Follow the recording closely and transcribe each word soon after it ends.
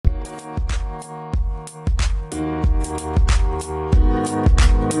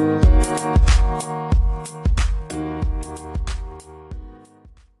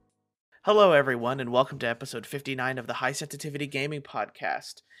Hello, everyone, and welcome to episode 59 of the High Sensitivity Gaming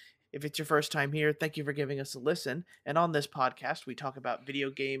Podcast. If it's your first time here, thank you for giving us a listen. And on this podcast, we talk about video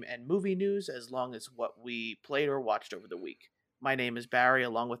game and movie news as long as what we played or watched over the week. My name is Barry,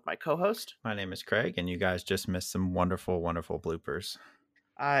 along with my co host. My name is Craig, and you guys just missed some wonderful, wonderful bloopers.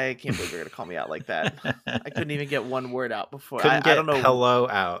 I can't believe you're going to call me out like that. I couldn't even get one word out before. Couldn't I get don't know. hello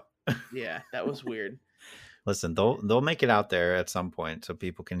out. Yeah, that was weird. Listen, they'll make it out there at some point so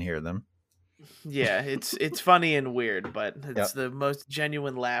people can hear them. Yeah, it's funny and weird, but it's Yep. the most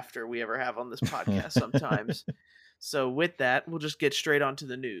genuine laughter we ever have on this podcast sometimes. So with that, we'll just get straight onto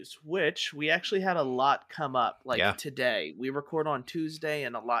the news, which we actually had a lot come up today. We record on Tuesday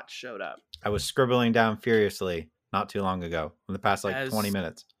and a lot showed up. I was scribbling down furiously not too long ago, in the past 20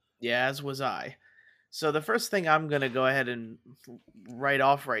 minutes. Yeah, as was I. So the first thing I'm going to go ahead and write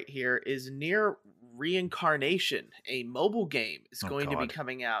off right here is Nier Reincarnation, a mobile game, is going to be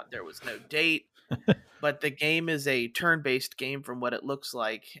coming out. There was no date, but the game is a turn-based game from what it looks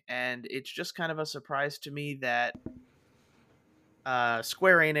like, and it's just kind of a surprise to me that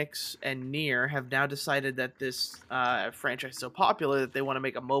Square Enix and Nier have now decided that this franchise is so popular that they want to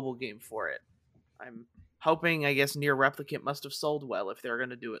make a mobile game for it. I'm hoping, I guess, Nier Replicant must have sold well if they're going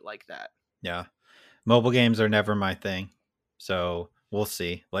to do it like that. Yeah. Mobile games are never my thing, so we'll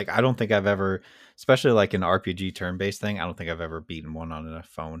see. I don't think I've ever, especially like an RPG turn-based thing, I don't think I've ever beaten one on a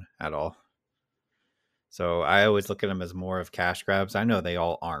phone at all. So I always look at them as more of cash grabs. I know they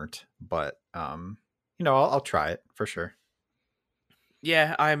all aren't, but I'll try it for sure.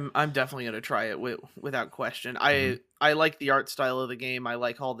 Yeah, I'm definitely gonna try it without question. I like the art style of the game. I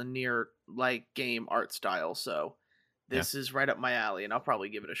like all the Nier game art style. So this is right up my alley, and I'll probably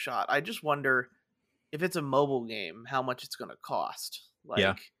give it a shot. I just wonder if it's a mobile game, how much it's gonna cost.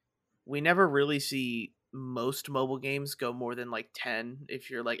 We never really see most mobile games go more than 10. If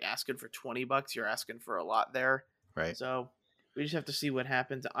you're asking for $20, you're asking for a lot there. Right. So we just have to see what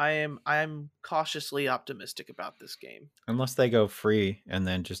happens. I'm cautiously optimistic about this game. Unless they go free and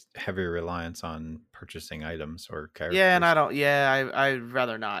then just heavy reliance on purchasing items or characters. Yeah, and I'd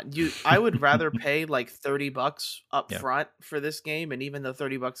rather not. I would rather pay $30 up front for this game, and even though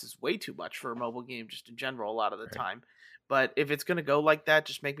 $30 is way too much for a mobile game just in general a lot of the time. But if it's gonna go like that,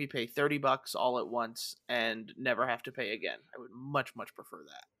 just make me pay $30 all at once and never have to pay again. I would much prefer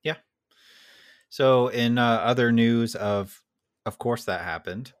that. Yeah. So in other news of course that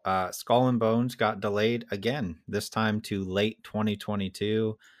happened. Skull and Bones got delayed again, this time to late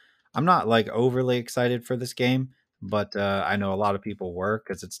 2022. I'm not overly excited for this game, but I know a lot of people were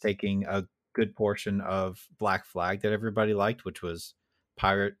because it's taking a good portion of Black Flag that everybody liked, which was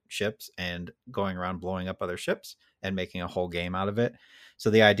pirate ships and going around blowing up other ships and making a whole game out of it.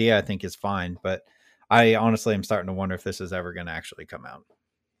 So the idea I think is fine, but I honestly am starting to wonder if this is ever going to actually come out.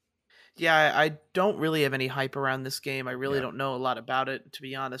 Yeah, I don't really have any hype around this game. I really don't know a lot about it. To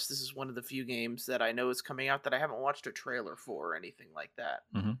be honest, this is one of the few games that I know is coming out that I haven't watched a trailer for or anything like that.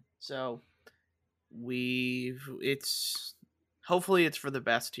 Mm-hmm. So hopefully it's for the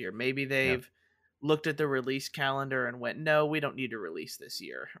best here. Maybe they've looked at the release calendar and went, no, we don't need to release this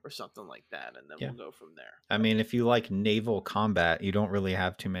year or something like that. And then we'll go from there. I mean, if you like naval combat, you don't really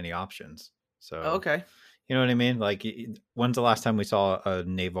have too many options. So, okay. You know what I mean? When's the last time we saw a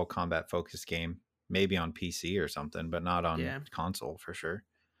naval combat focused game? Maybe on PC or something, but not on console for sure.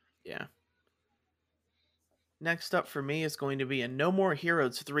 Yeah. Next up for me is going to be a No More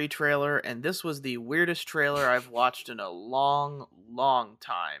Heroes 3 trailer, and this was the weirdest trailer I've watched in a long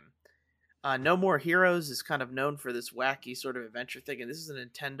time. No More Heroes is kind of known for this wacky sort of adventure thing, and this is a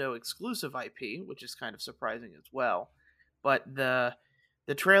Nintendo exclusive IP, which is kind of surprising as well. But the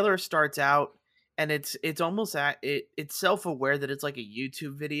trailer starts out, and it's almost it's self-aware that it's like a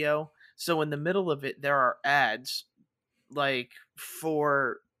YouTube video. So in the middle of it, there are ads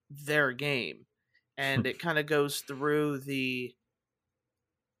for their game, and it kind of goes through the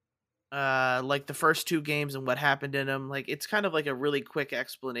the first two games and what happened in them. It's kind of like a really quick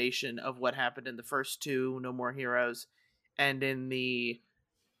explanation of what happened in the first two No More Heroes, and in the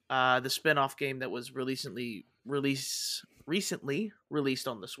spin-off game that was recently released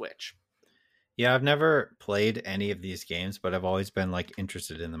on the Switch. Yeah, I've never played any of these games, but I've always been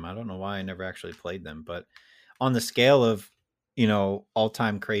interested in them. I don't know why I never actually played them, but on the scale of,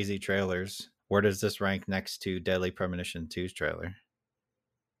 all-time crazy trailers, where does this rank next to Deadly Premonition 2's trailer?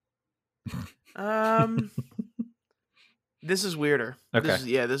 This is weirder. Okay.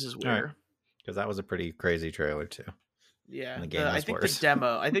 This is weirder. Because that was a pretty crazy trailer too. Yeah, I think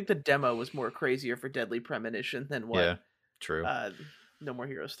the demo was more crazier for Deadly Premonition than what. Yeah, true. No More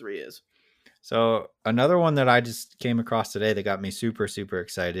Heroes 3 is. So another one that I just came across today that got me super, super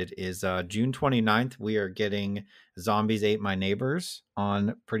excited is June 29th. We are getting Zombies Ate My Neighbors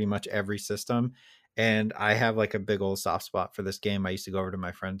on pretty much every system. And I have like a big old soft spot for this game. I used to go over to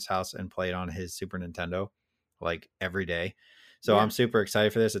my friend's house and play it on his Super Nintendo like every day. So Yeah. I'm super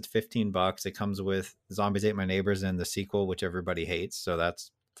excited for this. It's $15. It comes with Zombies Ate My Neighbors and the sequel, which everybody hates. So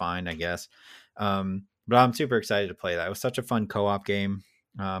that's fine, I guess. But I'm super excited to play that. It was such a fun co-op game.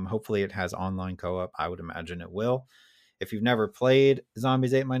 Hopefully, it has online co-op. I would imagine it will. If you've never played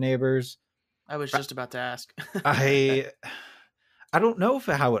Zombies Ate My Neighbors, I was just about to ask. I I don't know if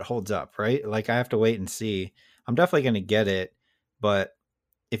how it holds up. Right, like I have to wait and see. I'm definitely going to get it, but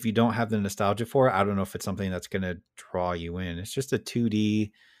if you don't have the nostalgia for it, I don't know if it's something that's going to draw you in. It's just a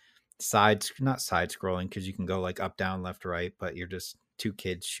 2D not side scrolling because you can go like up, down, left, right, but you're just two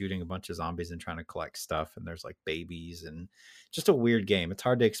kids shooting a bunch of zombies and trying to collect stuff. And there's like babies and just a weird game. It's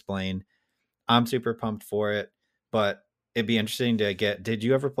hard to explain. I'm super pumped for it, but it'd be interesting to get. Did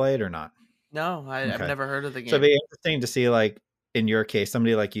you ever play it or not? No, I've Okay. never heard of the So it'd game. be interesting to see, like, in your case,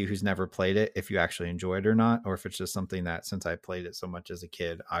 somebody like you who's never played it, if you actually enjoy it or not, or if it's just something that since I played it so much as a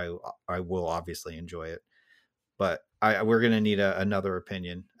kid, I will obviously enjoy it. But we're gonna need another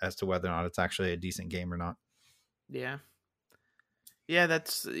opinion as to whether or not it's actually a decent game or not. Yeah. Yeah,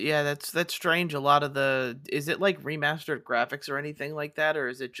 that's strange. A lot of the is it like remastered graphics or anything like that, or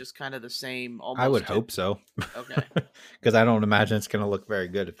is it just kind of the same I would almost? hope so, Okay. because I don't imagine it's gonna look very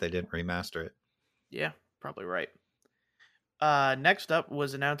good if they didn't remaster it. Yeah, probably right. Next up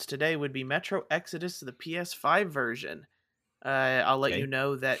was announced today would be Metro Exodus, the PS5 version. I'll let you Okay.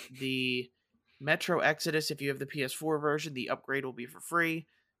 know that the Metro Exodus, if you have the PS4 version, the upgrade will be for free.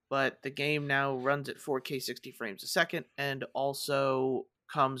 But the game now runs at 4K 60 frames a second and also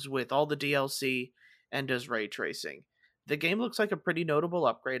comes with all the DLC and does ray tracing. The game looks like a pretty notable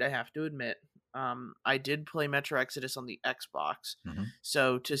upgrade, I have to admit. I did play Metro Exodus on the Xbox, Mhm.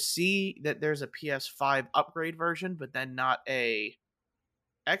 so to see that there's a PS5 upgrade version, but then not a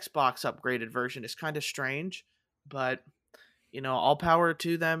Xbox upgraded version is kind of strange. But all power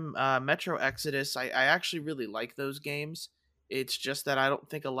to them. Metro Exodus, I actually really like those games. It's just that I don't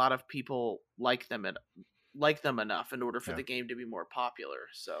think a lot of people like them enough in order for Yeah. the game to be more popular.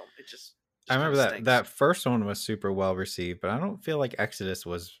 So it just I just kind remember of that stinks. that first one was super well received, but I don't feel like Exodus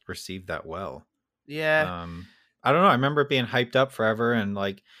was received that well. Yeah, Um, I don't know. I remember it being hyped up forever, and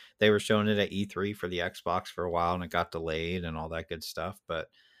like they were showing it at E3 for the Xbox for a while, and it got delayed and all that good stuff. But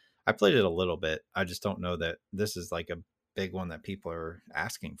I played it a little bit. I just don't know that this is like a big one that people are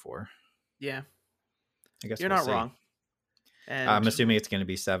asking for. yeah, I guess you're we'll not see. wrong. I'm And assuming it's going to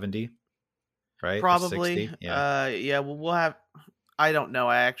be 70, right? Or probably, 60. Yeah. yeah, we'll have. I don't know.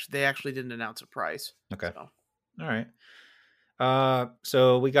 They actually didn't announce a price. Okay. So All right.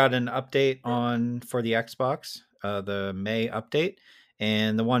 So we got an update on for the Xbox, the May update,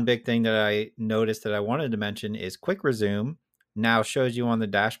 and the one big thing that I noticed that I wanted to mention is Quick Resume now shows you on the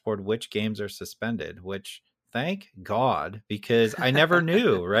dashboard which games are suspended. Which thank God, because I never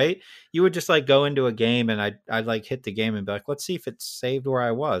knew. Right? You would just like go into a game and I'd like hit the game and be like, let's see if it's saved where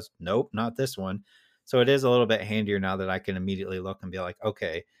I was. Nope, not this one. So it is a little bit handier now that I can immediately look and be like,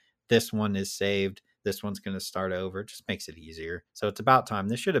 okay, this one is saved, this one's going to start over. It just makes it easier. So it's about time.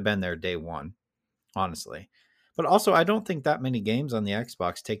 This should have been there day one, honestly. But also, I don't think that many games on the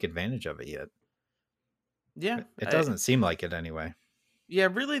Xbox take advantage of it yet. yeah, It doesn't seem like it anyway. yeah,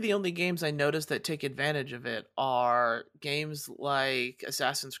 really the only games I noticed that take advantage of it are games like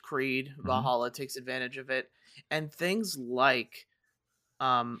Assassin's Creed Mm-hmm. Valhalla takes advantage of it, and things like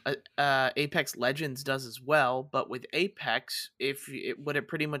Apex Legends does as well. But with Apex, what it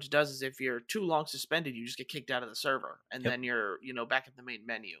pretty much does is if you're too long suspended, you just get kicked out of the server, and Yep. then you're back at the main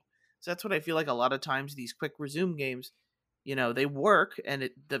menu. So that's what I feel like a lot of times these quick resume games, they work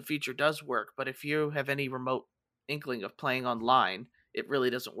and the feature does work. But if you have any remote inkling of playing online, it really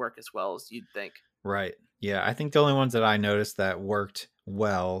doesn't work as well as you'd think. Right. Yeah. I think the only ones that I noticed that worked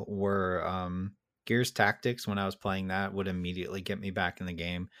well were Gears Tactics. When I was playing that, would immediately get me back in the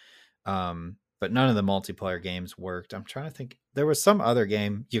game. But none of the multiplayer games worked. I'm trying to think. There was some other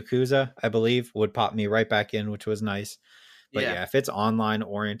game, Yakuza, I believe, would pop me right back in, which was nice. But Yeah, yeah, if it's online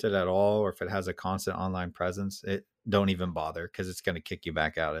oriented at all, or if it has a constant online presence, it don't even bother because it's going to kick you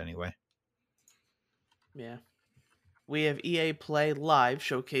back out anyway. yeah. We have EA Play Live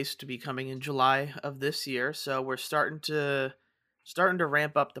showcase to be coming in July of this year, so we're starting to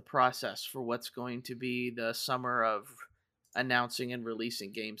ramp up the process for what's going to be the summer of announcing and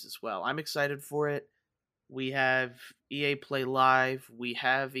releasing games as well. I'm excited for it. We have EA Play Live, we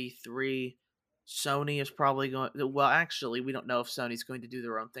have E3. Sony is probably going. Well, actually, we don't know if Sony's going to do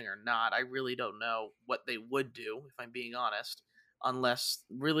their own thing or not. I really don't know what they would do, if I'm being honest, unless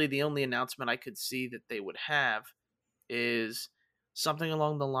really the only announcement I could see that they would have is something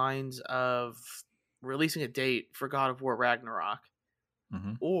along the lines of releasing a date for God of War Ragnarok,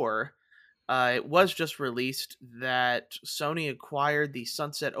 Hmm. or it was just released that Sony acquired the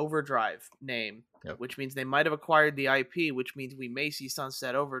Sunset Overdrive name, Yep. which means they might have acquired the IP, which means we may see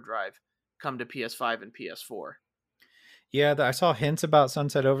Sunset Overdrive come to PS5 and PS4. Yeah, I saw hints about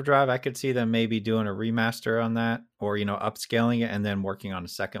Sunset Overdrive. I could see them maybe doing a remaster on that, or upscaling it and then working on a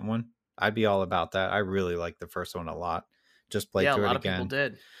second one. I'd be all about that. I really like the first one a lot. Just played Yeah, a through it lot of people again.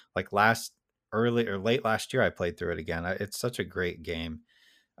 did. Like early or late last year, I played through it again. It's such a great game.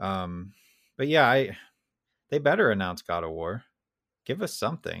 Um, but yeah, they better announce God of War. Give us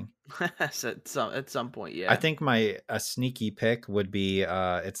something. At some point, I yeah. think a sneaky pick would be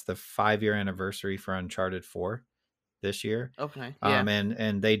it's the 5-year anniversary for Uncharted 4 this year. Okay, yeah.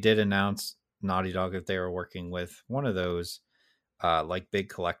 And they did announce Naughty Dog that they were working with one of those like big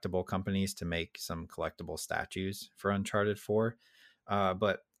collectible companies to make some collectible statues for Uncharted 4.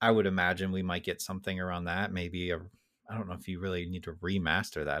 But I would imagine we might get something around that. Maybe I don't know if you really need to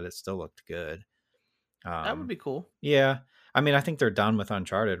remaster that. It still looked good. That would Um, be cool. yeah. I mean, I think they're done with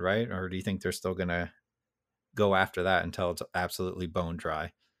Uncharted, right? Or do you think they're still going to go after that until it's absolutely bone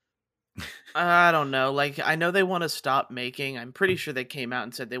dry? I don't know. Like, I know they want to stop making. I'm pretty sure they came out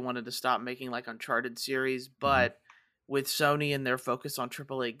and said they wanted to stop making like Uncharted series, Hmm. but with Sony and their focus on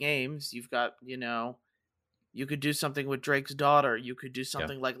AAA games, you've got, you could do something with Drake's Daughter. You could do Yeah.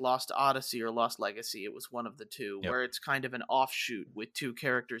 something like Lost Odyssey or Lost Legacy. It was one of the two, Yep. where it's kind of an offshoot with two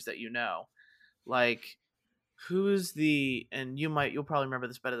characters that you know. Like, who's the, and you'll probably remember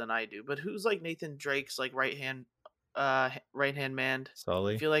this better than I do, but who's like Nathan Drake's like right hand man? I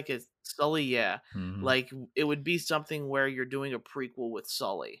Sully. feel like it's Sully, yeah. Hmm. Like, it would be something where you're doing a prequel with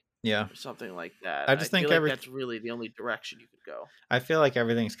Sully Yeah. or something like that. I I just feel think like that's really the only direction you could go. I feel like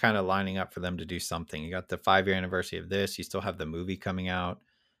everything's kind of lining up for them to do something. You got the 5-year anniversary of this. You still have the movie coming out.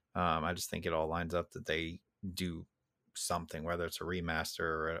 I just think it all lines up that they do something, whether it's a remaster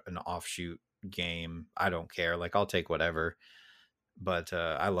or an offshoot game. I don't care. Like I'll take whatever. But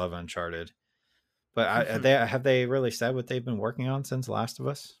I love Uncharted. But have they really said what they've been working on since Last of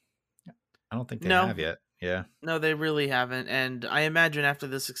Us? I don't think they No, have yet. Yeah. no, they really haven't. And I imagine after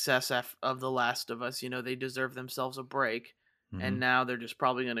the success of The Last of Us, they deserve themselves a break. Hmm. And now they're just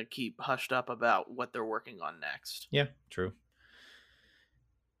probably going to keep hushed up about what they're working on next. Yeah. True.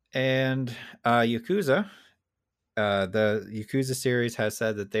 And Yakuza, the Yakuza series has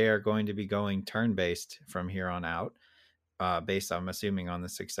said that they are going to be going turn based from here on out, based, I'm assuming, on the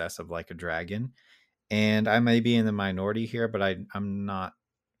success of Like a Dragon. And I may be in the minority here, but I'm not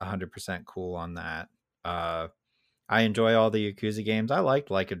 100% cool on that. Uh, I enjoy all the Yakuza games. I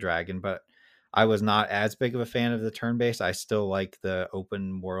liked Like a Dragon, but I was not as big of a fan of the turn based. I still like the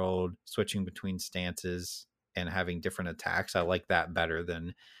open world, switching between stances and having different attacks. I like that better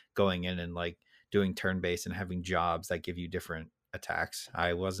than going in and like doing turn based and having jobs that give you different attacks.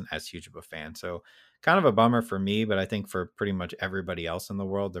 I wasn't as huge of a fan. So, kind of a bummer for me, but I think for pretty much everybody else in the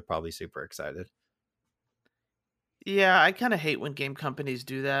world, they're probably super excited. Yeah, I kind of hate when game companies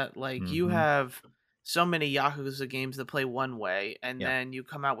do that. Like, you Hmm. have so many Yakuza games that play one way, and Yeah. then you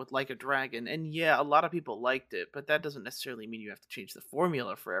come out with Like a Dragon, and yeah, a lot of people liked it, but that doesn't necessarily mean you have to change the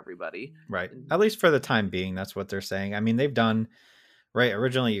formula for everybody. Right. And At least for the time being, that's what they're saying. I mean, they've done right.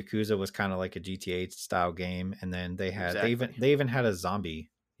 Originally, Yakuza was kind of like a GTA style game, and then exactly. they even had a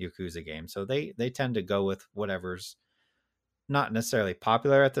zombie Yakuza game. So they tend to go with whatever's not necessarily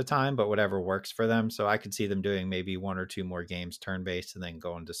popular at the time, but whatever works for them. So I could see them doing maybe one or two more games turn based and then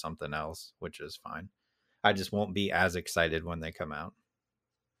going to something else, which is fine. I just won't be as excited when they come out.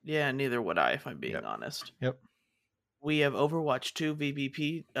 Yeah, neither would I, if I'm being Yep. honest. Yep. We have Overwatch 2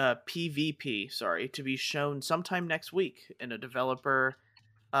 PvP, sorry, to be shown sometime next week in a developer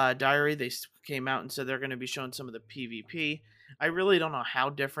diary. They came out and said they're going to be showing some of the PvP. I really don't know how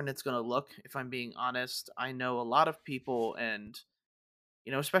different it's going to look, if I'm being honest. I know a lot of people, and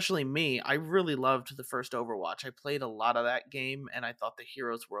especially me, I really loved the first Overwatch. I played a lot of that game, and I thought the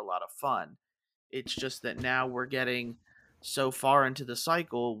heroes were a lot of fun. It's just that now we're getting so far into the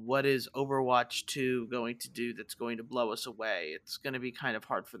cycle. What is Overwatch 2 going to do that's going to blow us away? It's going to be kind of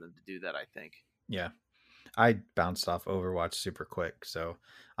hard for them to do that, I think. Yeah. I bounced off Overwatch super quick, so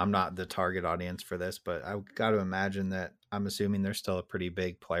I'm not the target audience for this, but I got to imagine that I'm assuming there's still a pretty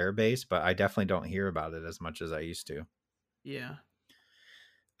big player base, but I definitely don't hear about it as much as I used to. Yeah.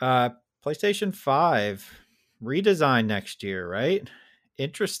 Uh PlayStation 5 redesign next year, right? Uh,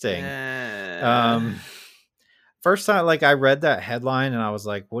 Interesting. Um, first time, like I read that headline and I was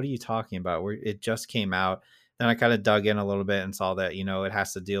like, "What are you talking about?" It just came out. Then I kind of dug in a little bit and saw that it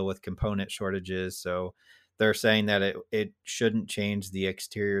has to deal with component shortages. So they're saying that it shouldn't change the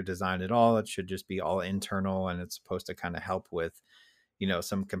exterior design at all. It should just be all internal, and it's supposed to kind of help with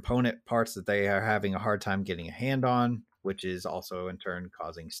some component parts that they are having a hard time getting a hand on, which is also in turn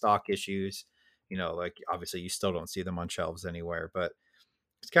causing stock issues. Like obviously you still don't see them on shelves anywhere, but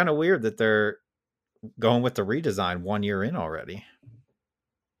it's kind of weird that they're going with the redesign 1 year in already.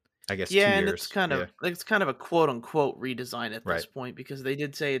 I guess Yeah, 2 and years. Yeah. it's kind of a quote unquote redesign at this Right. point because they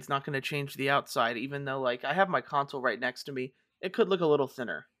did say it's not going to change the outside, even though like I have my console right next to me. It could look a little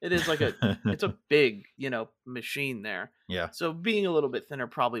thinner. It is like it's a big, machine there. Yeah. So being a little bit thinner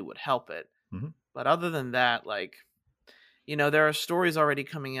probably would help it. Hmm. But other than that, like, there are stories already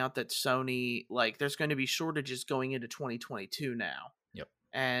coming out that Sony, like, there's going to be shortages going into 2022 now. Yep.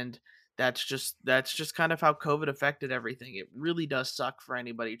 And that's just kind of how COVID affected everything. It really does suck for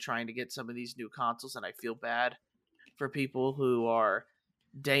anybody trying to get some of these new consoles, and I feel bad for people who are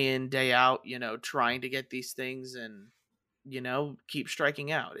day in, day out, trying to get these things and, keep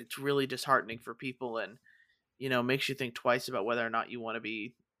striking out. It's really disheartening for people and, makes you think twice about whether or not you want to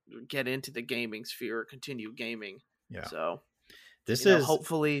get into the gaming sphere or continue gaming. Yeah. So, This is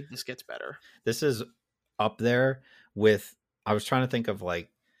hopefully this gets better. this is up there with. I was trying to think of like,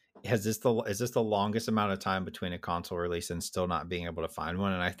 is this the longest amount of time between a console release and still not being able to find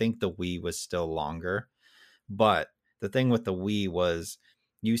one? And I think the Wii was still longer. But the thing with the Wii was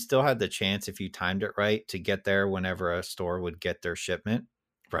you still had the chance, if you timed it right, to get there whenever a store would get their shipment,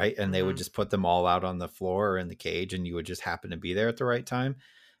 right? And they would just put them all out on the floor or in the cage, and you would just happen to be there at the right time.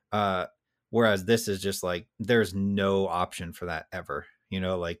 Whereas this is just like there's no option for that ever.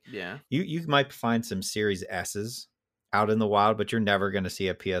 Like Yeah. you might find some Series S's out in the wild, but you're never going to see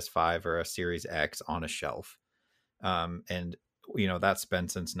a PS5 or a Series X on a shelf. And that's been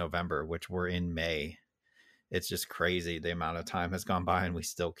since November, which we're in May. It's just crazy the amount of time has gone by and you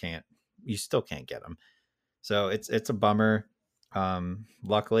still can't get them. So it's a bummer.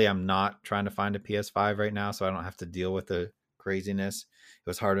 Luckily I'm not trying to find a PS5 right now, so I don't have to deal with the craziness. It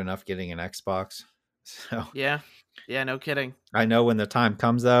was hard enough getting an Xbox. So Yeah, no kidding. I know when the time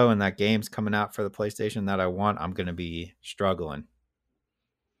comes though, and that game's coming out for the PlayStation that I want, I'm going to be struggling.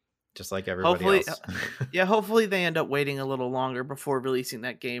 Just like everybody else. Hopefully they end up waiting a little longer before releasing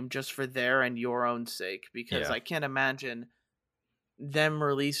that game just for their and your own sake, because I can't imagine them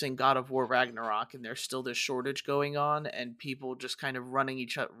releasing God of War Ragnarok and there's still this shortage going on and people just kind of running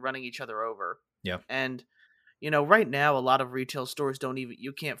each other over. Yeah. And right now a lot of retail stores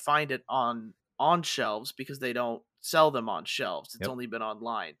you can't find it on shelves because they don't sell them on shelves. It's only been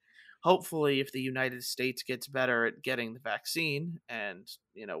online. Hopefully, if the United States gets better at getting the vaccine, and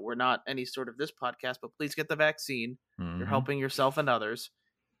we're not any sort of this podcast, but please get the vaccine. Mm-hmm. You're helping yourself and others.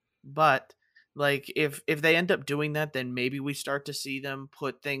 But like, if they end up doing that, then maybe we start to see them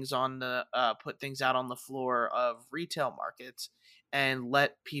put things out on the floor of retail markets and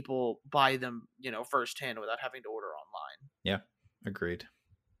let people buy them, firsthand without having to order online. Yeah, agreed.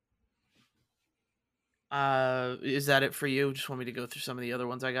 Is that it for you? Just want me to go through some of the other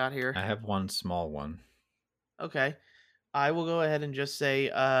ones I got here? I have one small one. Okay. I will go ahead and just say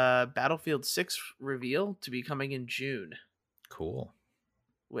Battlefield 6 reveal to be coming in June. Cool.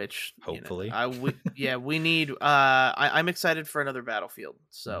 Which hopefully we need I'm excited for another Battlefield.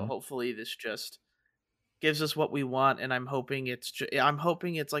 So hopefully this just gives us what we want, and I'm hoping it's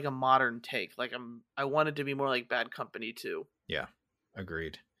like a modern take. Like I want it to be more like Bad Company 2. Yeah.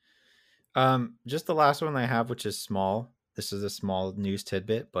 Agreed. Just the last one I have, which is small. This is a small news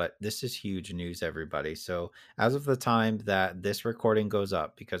tidbit, but this is huge news, everybody. So as of the time that this recording goes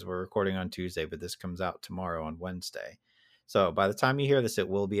up, because we're recording on Tuesday, but this comes out tomorrow on Wednesday. So by the time you hear this, it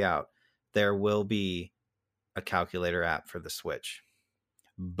will be out. There will be a calculator app for the Switch.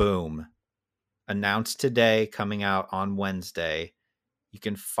 Boom. Announced today, coming out on Wednesday. You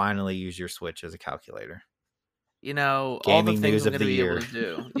can finally use your Switch as a calculator. Gaming all the things I'm going to be able to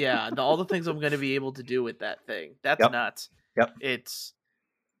do. Yeah, all the things I'm going to be able to do with that thing. That's nuts. Yep. It's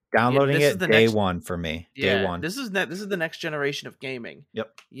downloading it day one for me. Yeah, day one. This is the next generation of gaming.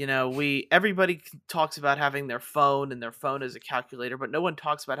 Yep. Everybody talks about having their phone and their phone as a calculator, but no one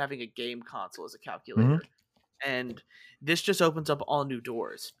talks about having a game console as a calculator. Mm-hmm. And this just opens up all new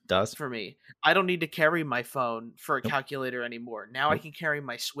doors. Does for me. I don't need to carry my phone for a calculator anymore. Now I can carry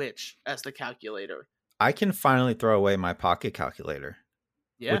my Switch as the calculator. I can finally throw away my pocket calculator,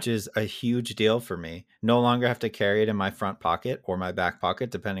 which is a huge deal for me. No longer have to carry it in my front pocket or my back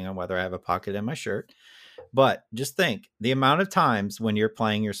pocket, depending on whether I have a pocket in my shirt. But just think the amount of times when you're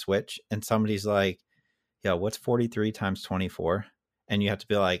playing your Switch and somebody's like, yo, what's 43 times 24? And you have to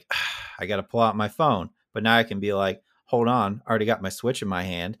be like, I got to pull out my phone. But now I can be like, hold on, I already got my Switch in my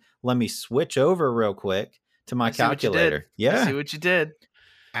hand. Let me switch over real quick to my calculator. I see Yeah. what you did.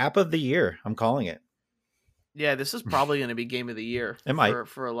 App of the year. I'm calling it. Yeah, this is probably going to be game of the year It might.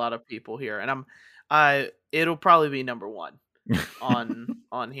 for a lot of people here, and it'll probably be number one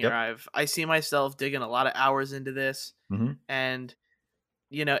on here. Yep. I see myself digging a lot of hours into this, Mm-hmm. and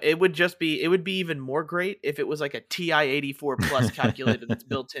it would be even more great if it was like a TI 84 plus calculator that's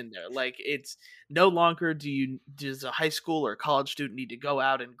built in there. Like, it's no longer does a high school or college student need to go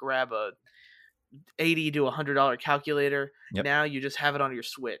out and grab a $80 to $100 calculator. Yep. Now you just have it on your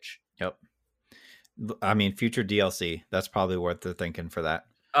Switch. Yep. I mean, future DLC. That's probably what they're thinking for that.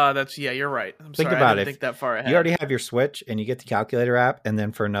 You're right. Think sorry, about I didn't it. think that far ahead. You already have your Switch and you get the calculator app, and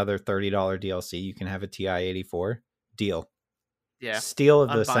then for another $30 DLC, you can have a TI 84 deal. Yeah, steal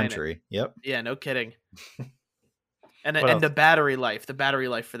of the century. Yep. Yeah, no kidding. And the battery life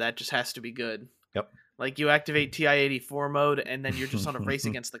for that just has to be good. Yep. Like, you activate TI 84 mode, and then you're just on a race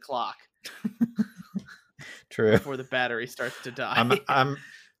against the clock. True. Before the battery starts to die.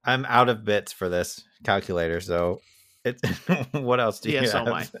 I'm out of bits for this calculator, so what else do you have? So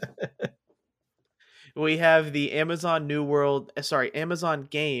am I. We have the Amazon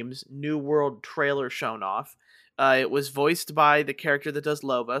Games New World trailer shown off. It was voiced by the character that does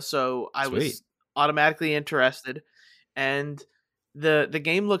Loba, so I was automatically interested. And the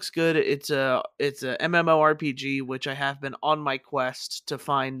game looks good. It's a MMORPG, which I have been on my quest to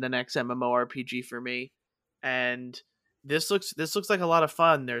find the next MMORPG for me. And this looks like a lot of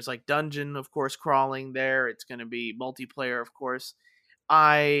fun. There's like dungeon, of course, crawling there. It's going to be multiplayer, of course.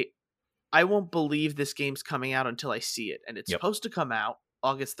 I won't believe this game's coming out until I see it, and it's supposed to come out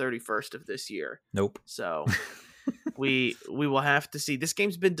August 31st of this year. Nope. So we will have to see. This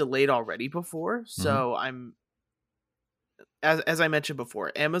game's been delayed already before, so I'm as I mentioned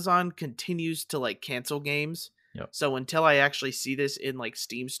before, Amazon continues to like cancel games. Yep. So until I actually see this in like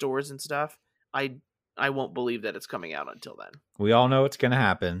Steam stores and stuff, I won't believe that it's coming out until then. We all know it's going to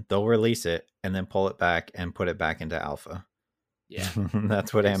happen. They'll release it and then pull it back and put it back into alpha. Yeah.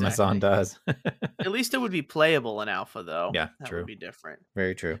 That's what Amazon does. At least it would be playable in alpha, though. Yeah, that true. would be different.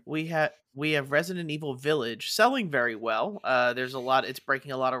 Very true. We have Resident Evil Village selling very well. There's a lot. It's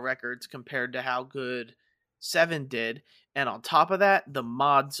breaking a lot of records compared to how good 7 did. And on top of that, the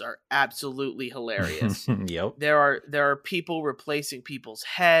mods are absolutely hilarious. Yep. There are people replacing people's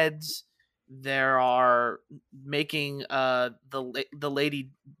heads. There are making the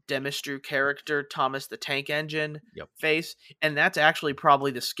Lady Demistru character Thomas the Tank Engine face, and that's actually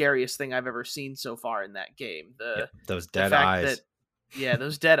probably the scariest thing I've ever seen so far in that game. Those dead eyes.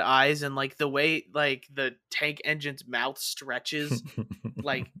 Those dead eyes, and like the way like the tank engine's mouth stretches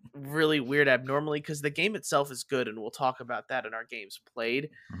like really weird abnormally, because the game itself is good, and we'll talk about that in our games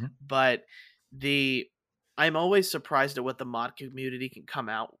played. But I'm always surprised at what the mod community can come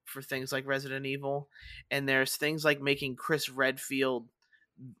out for things like Resident Evil. And there's things like making Chris Redfield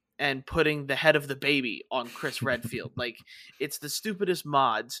and putting the head of the baby on Chris Redfield. Like, it's the stupidest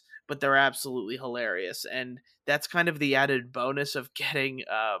mods, but they're absolutely hilarious. And that's kind of the added bonus of getting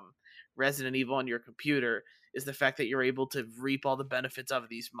Resident Evil on your computer, is the fact that you're able to reap all the benefits of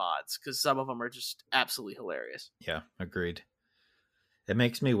these mods, because some of them are just absolutely hilarious. Yeah, agreed. It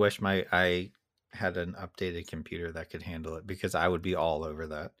makes me wish I had an updated computer that could handle it, because I would be all over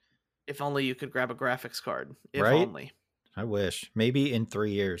that. If only you could grab a graphics card. If right? only. I wish. Maybe in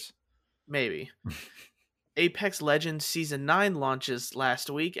 3 years. Maybe. Apex Legends Season 9 launches last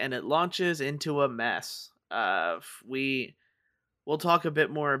week, and it launches into a mess. We'll talk a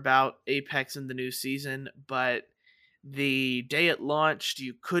bit more about Apex in the new season, but the day it launched,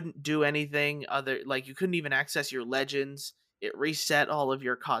 you couldn't do anything you couldn't even access your legends. It reset all of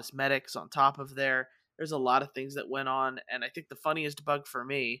your cosmetics on top of there. There's a lot of things that went on, and I think the funniest bug for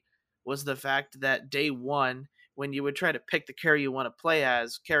me was the fact that day one, when you would try to pick the character you want to play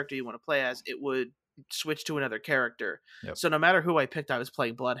as, it would switch to another character. Yep. So no matter who I picked, I was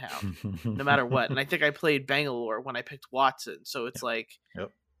playing Bloodhound, no matter what. And I think I played Bangalore when I picked Watson. So it's a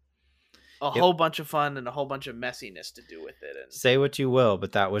whole bunch of fun and a whole bunch of messiness to do with it. And say what you will,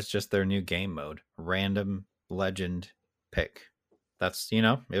 but that was just their new game mode. Random legend pick. That's,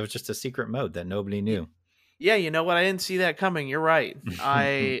 it was just a secret mode that nobody knew. Yeah, you know what? I didn't see that coming. You're right.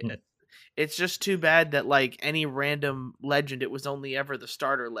 It's just too bad that like any random legend, it was only ever the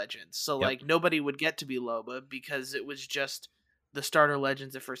starter legends. So like nobody would get to be Loba, because it was just the starter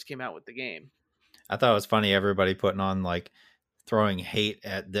legends that first came out with the game. I thought it was funny, everybody putting on like throwing hate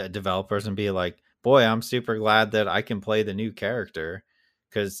at the developers and be like, boy, I'm super glad that I can play the new character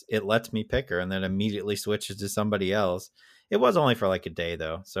because it lets me pick her and then immediately switches to somebody else. It was only for like a day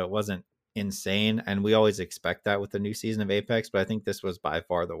though, so it wasn't insane. And we always expect that with the new season of Apex, but I think this was by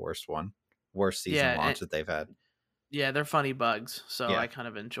far the worst season Yeah, launch that they've had. yeah, they're funny bugs, so Yeah. I kind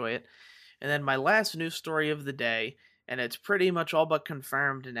of enjoy it. And then my last news story of the day, and it's pretty much all but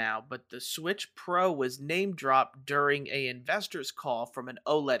confirmed now, but the Switch Pro was name dropped during a investors call from an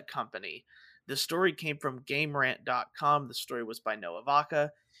OLED company. The story came from GameRant.com. The story was by Noah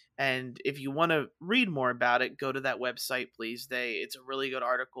Vaca. And if you want to read more about it, go to that website, please. It's a really good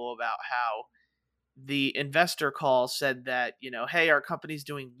article about how the investor call said that, hey, our company's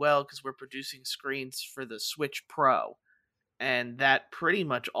doing well because we're producing screens for the Switch Pro, and that pretty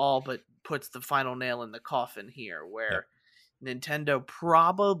much all but puts the final nail in the coffin here, Yep. where Nintendo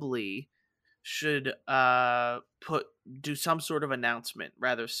probably should put do some sort of announcement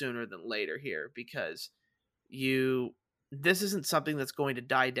rather sooner than later here, because you this isn't something that's going to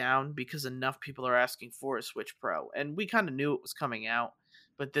die down because enough people are asking for a Switch Pro, and we kind of knew it was coming out,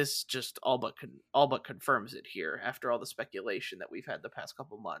 but this just all but confirms it here after all the speculation that we've had the past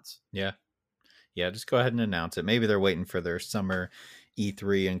couple months. Yeah. Yeah, just go ahead and announce it. Maybe they're waiting for their summer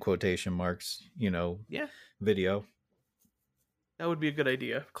E3 in quotation marks, Yeah, video. that would be a good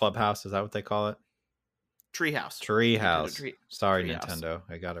idea. Clubhouse, is that what they call it? Treehouse, Nintendo Treehouse. Sorry, Treehouse. Nintendo.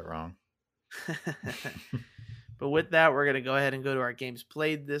 I got it wrong. But with that, we're gonna go ahead and go to our games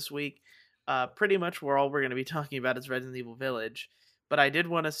played this week. Pretty much, we're gonna be talking about is Resident Evil Village. But I did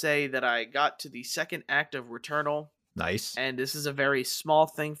want to say that I got to the second act of Returnal, Nice. and this is a very small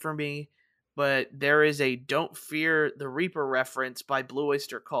thing for me, but there is a "Don't Fear the Reaper" reference by Blue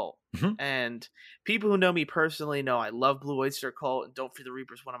Oyster Cult. Mhm. And people who know me personally know I love Blue Oyster Cult, and "Don't Fear the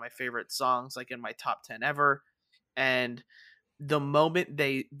Reaper" is one of my favorite songs, like in my top 10 ever. And the moment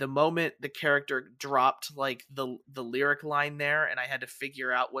the character dropped like the lyric line there, and I had to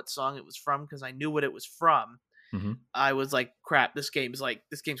figure out what song it was from because I knew what it was from, Mm-hmm. I was like, crap, this game's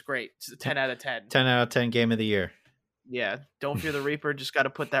great. It's a 10 out of 10. 10 out of 10 game of the year. Yeah, Don't Fear the Reaper, just got to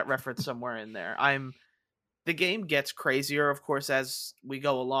put that reference somewhere in there. The game gets crazier, of course, as we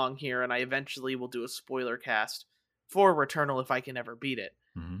go along here, and I eventually will do a spoiler cast for Returnal if I can ever beat it.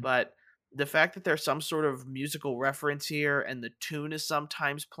 Mm-hmm. But the fact that there's some sort of musical reference here and the tune is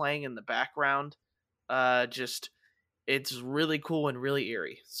sometimes playing in the background, just it's really cool and really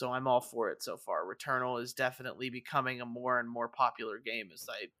eerie. So I'm all for it so far. Returnal is definitely becoming a more and more popular game as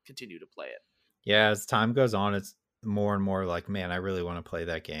I continue to play it. Yeah, as time goes on, it's more and more like, man, I really want to play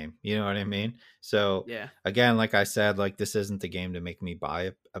that game. You know what I mean? So Yeah. again, like I said, like this isn't the game to make me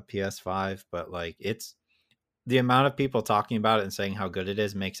buy a PS5, but like it's the amount of people talking about it and saying how good it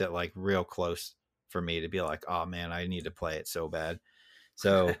is makes it like real close for me to be like, oh man, I need to play it so bad.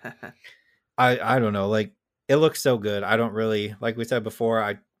 So I don't know, like it looks so good. I don't really, like we said before,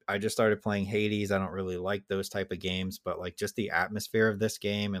 I just started playing Hades. I don't really like those type of games, but like just the atmosphere of this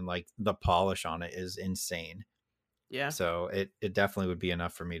game and like the polish on it is insane. Yeah. So it definitely would be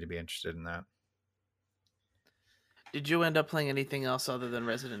enough for me to be interested in that. Did you end up playing anything else other than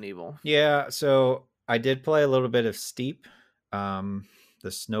Resident Evil? Yeah, so I did play a little bit of Steep, the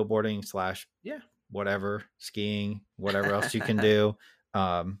snowboarding slash Yeah. whatever, skiing, whatever else you can do,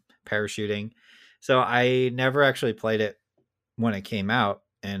 parachuting. So I never actually played it when it came out,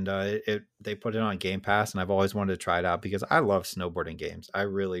 and they put it on Game Pass, and I've always wanted to try it out because I love snowboarding games. I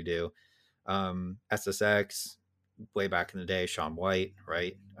really do. SSX, way back in the day, Sean White,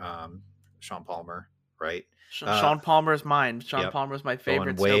 right? Sean Palmer, right? Sean Palmer's mine. Sean Yep. Palmer's my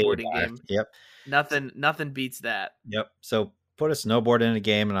Going favorite way snowboarding back. game. Yep. Nothing beats that. Yep. So put a snowboard in a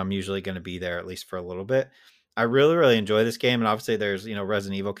game, and I'm usually going to be there at least for a little bit. I really, really enjoy this game, and obviously there's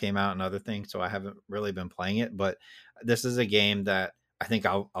Resident Evil came out and other things, so I haven't really been playing it. But this is a game that I think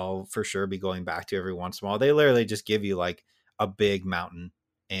I'll for sure be going back to every once in a while. They literally just give you like a big mountain,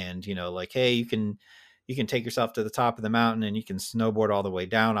 and like, hey, you can take yourself to the top of the mountain, and you can snowboard all the way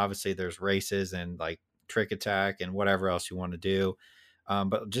down. Obviously, there's races and like trick attack and whatever else you want to do.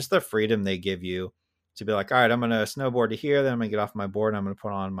 But just the freedom they give you to be like, all right, I'm going to snowboard to here. Then I'm going to get off my board. And I'm going to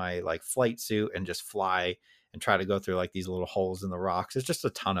put on my like flight suit and just fly and try to go through like these little holes in the rocks. It's just a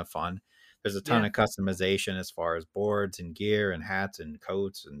ton of fun. There's a ton Yeah. of customization as far as boards and gear and hats and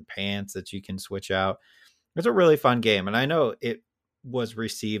coats and pants that you can switch out. It's a really fun game. And I know it was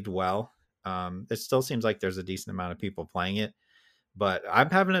received well. It still seems like there's a decent amount of people playing it, but I'm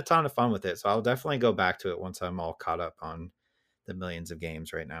having a ton of fun with it. So I'll definitely go back to it once I'm all caught up on the millions of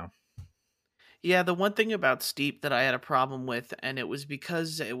games right now. Yeah, the one thing about Steep that I had a problem with, and it was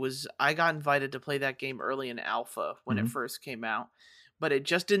because I got invited to play that game early in alpha when it Mhm. first came out, but it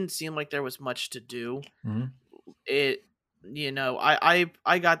just didn't seem like there was much to do. Hmm. It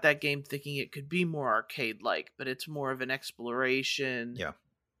I got that game thinking it could be more arcade like, but it's more of an exploration, Yeah.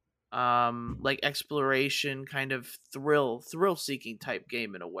 like exploration kind of thrill seeking type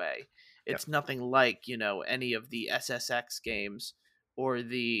game in a way. Yeah. It's nothing like, any of the SSX games or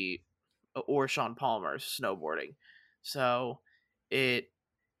or Sean Palmer's snowboarding. So it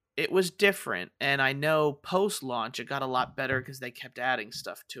it was different, and I know post launch it got a lot better because they kept adding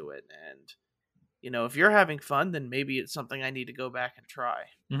stuff to it. And if you're having fun, then maybe it's something I need to go back and try.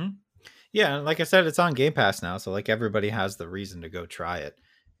 Hmm. Yeah, and like I said, it's on Game Pass now, so like everybody has the reason to go try it.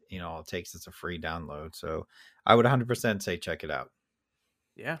 All it takes is a free download. So I would 100% say check it out.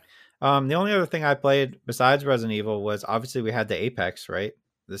 Yeah. The only other thing I played besides Resident Evil was obviously we had the Apex, right?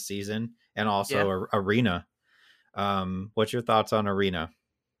 This season, and also Yeah. Arena. What's your thoughts on Arena?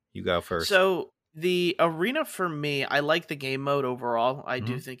 You go first. So the arena for me, I like the game mode overall. I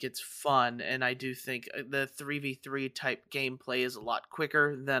do Hmm. think it's fun, and I do think the 3v3 type gameplay is a lot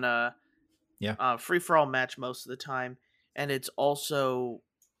quicker than Yeah. a free for all match most of the time. And it's also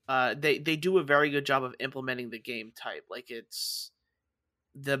they do a very good job of implementing the game type. Like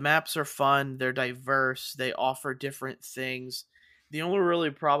the maps are fun, they're diverse, they offer different things. The only really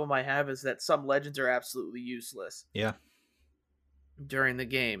problem I have is that some legends are absolutely useless Yeah. during the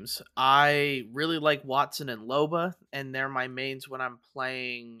games. I really like Watson and Loba, and they're my mains when I'm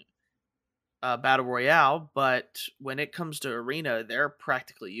playing Battle Royale, but when it comes to Arena, they're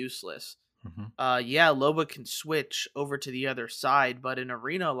practically useless. Hmm. Yeah, Loba can switch over to the other side, but in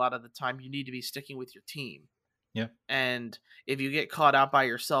Arena, a lot of the time, you need to be sticking with your team. Yeah. And if you get caught out by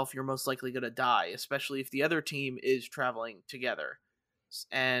yourself, you're most likely going to die, especially if the other team is traveling together.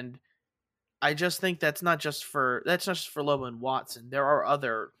 And I just think that's not just for Lobo and Watson. There are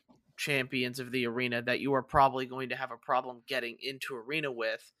other champions of the arena that you are probably going to have a problem getting into arena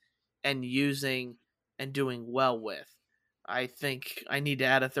with and using and doing well with. I think I need to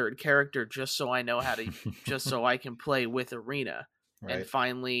add a third character just so I know how to just so I can play with arena and Right.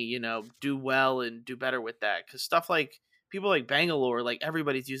 finally, do well and do better with that cuz stuff like people like Bangalore, like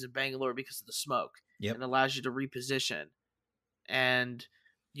everybody's using Bangalore because of the smoke Yep. and allows you to reposition. And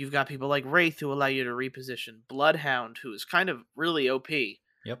you've got people like Wraith who allow you to reposition. Bloodhound, who is kind of really OP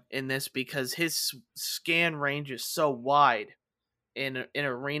Yep. in this because his scan range is so wide in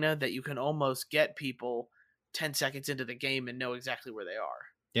arena that you can almost get people 10 seconds into the game and know exactly where they are.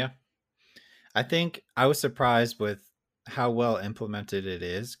 Yeah. I think I was surprised with how well implemented it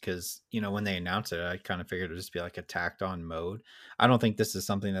is because, when they announced it, I kind of figured it would just be like a tacked on mode. I don't think this is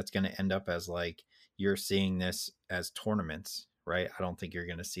something that's going to end up as like you're seeing this as tournaments, right? I don't think you're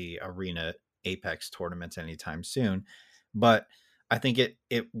going to see Arena Apex tournaments anytime soon, but I think it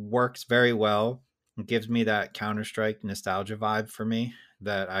works very well. It gives me that Counter-Strike nostalgia vibe for me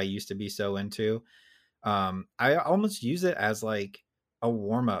that I used to be so into. I almost use it as like a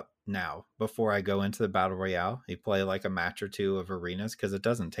warm up now before I go into the battle royale. You play like a match or two of arenas because it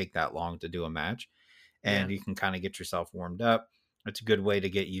doesn't take that long to do a match, Yeah. and you can kind of get yourself warmed up. It's a good way to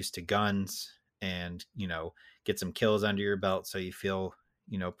get used to guns and get some kills under your belt so you feel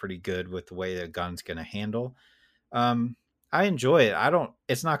pretty good with the way the gun's going to handle. Um, I enjoy it. I don't.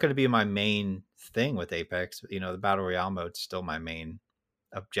 It's not going to be my main thing with Apex. The battle royale mode's still my main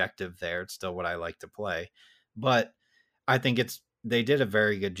objective there. It's still what I like to play. But I think they did a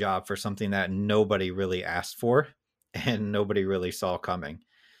very good job for something that nobody really asked for and nobody really saw coming.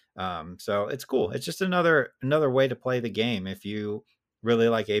 So it's cool. It's just another way to play the game. If you really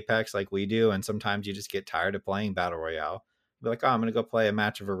like Apex like we do, and sometimes you just get tired of playing Battle Royale, be like, oh, I'm gonna go play a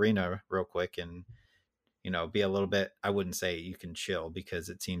match of Arena real quick and be a little bit, I wouldn't say you can chill because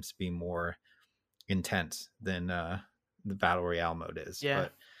it seems to be more intense than the battle royale mode is. Yeah.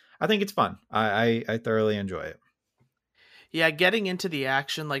 But I think it's fun. I thoroughly enjoy it. Yeah, getting into the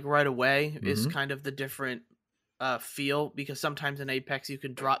action like right away is Hmm. kind of the different feel because sometimes in Apex you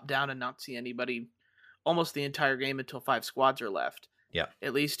can drop down and not see anybody almost the entire game until 5 squads are left. Yeah.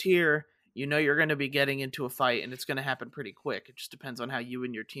 At least here, you're going to be getting into a fight and it's going to happen pretty quick. It just depends on how you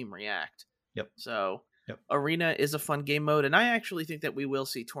and your team react. Yep. So, Yep. Arena is a fun game mode, and I actually think that we will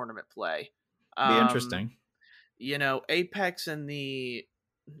see tournament play. Be Um, interesting. Apex and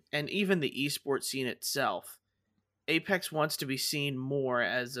even the esports scene itself. Apex wants to be seen more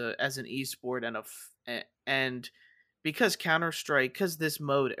as an esport and because Counter-Strike, because this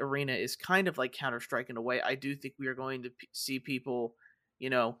mode arena is kind of like Counter-Strike in a way, I do think we are going to see people,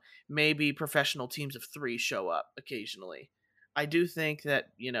 maybe professional teams of 3 show up occasionally. I do think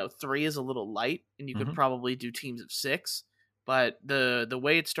that, 3 is a little light and you could Hmm. probably do teams of 6, but the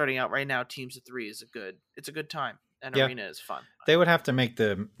way it's starting out right now, teams of 3 it's a good time. and Yeah, arena is fun. they would have to make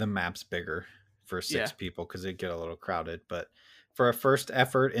the maps bigger for Yeah, 6 people because it'd get a little crowded. But for a first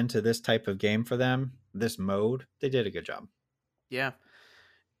effort into this type of game for them, this mode, they did a good job. yeah.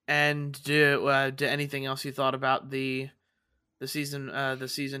 And do anything else you thought about the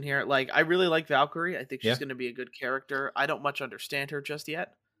season here? Like, I really like Valkyrie. I think she's Yeah. going to be a good character. I don't much understand her just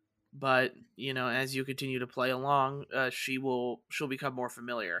yet, but as you continue to play along, she'll become more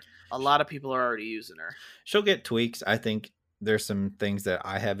familiar. A lot of people are already using her. She'll get tweaks. I think there's some things that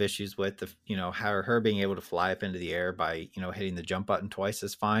I have issues with. How her being able to fly up into the air by hitting the jump button twice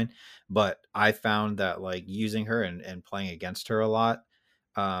is fine. But I found that like using her and playing against her a lot.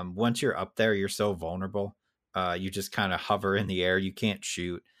 Once you're up there, you're so vulnerable. You just kind of hover in the air. You can't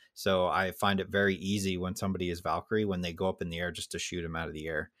shoot. So I find it very easy when somebody is Valkyrie when they go up in the air just to shoot them out of the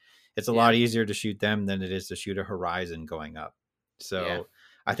air. It's a Yeah, lot easier to shoot them than it is to shoot a Horizon going up. yeah, So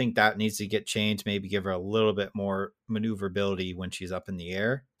I think that needs to get changed. Maybe give her a little bit more maneuverability when she's up in the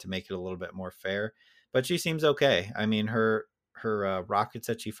air to make it a little bit more fair. But she seems okay. I mean, her rockets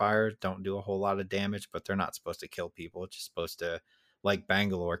that she fires don't do a whole lot of damage, but they're not supposed to kill people. It's just supposed to, like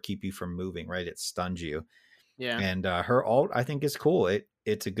Bangalore, keep you from moving. Right? It stuns you. yeah, And her ult, I think, is cool.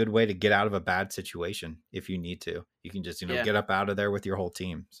 It's a good way to get out of a bad situation if you need to. You can just yeah. get up out of there with your whole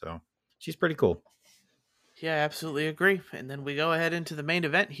team. So she's pretty cool. Yeah, I absolutely agree. And then we go ahead into the main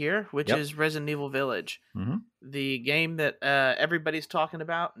event here, which Yep. is Resident Evil Village, Mm-hmm. the game that everybody's talking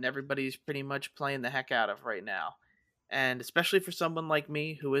about and everybody's pretty much playing the heck out of right now. And especially for someone like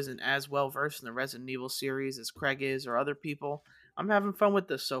me who isn't as well versed in the Resident Evil series as Craig is or other people, I'm having fun with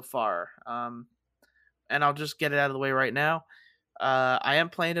this so far. And I'll just get it out of the way right now. I am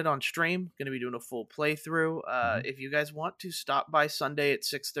playing it on stream. Going to be doing a full playthrough. Mm-hmm. If you guys want to stop by Sunday at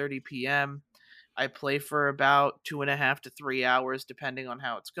 6:30 p.m., I play for about 2.5 to 3 hours, depending on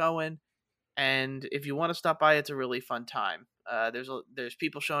how it's going. And if you want to stop by, it's a really fun time. There's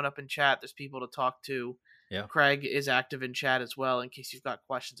people showing up in chat. There's people to talk to. Yeah. Craig is active in chat as well, in case you've got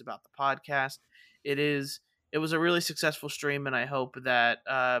questions about the podcast. It was a really successful stream, and I hope that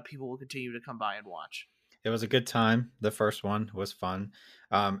people will continue to come by and watch. It was a good time. The first one was fun.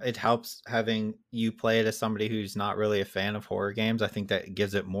 It helps having you play it as somebody who's not really a fan of horror games. I think that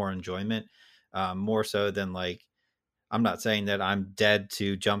gives it more enjoyment, more so than like. I'm not saying that I'm dead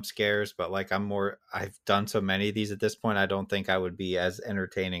to jump scares, but like I've done so many of these at this point. I don't think I would be as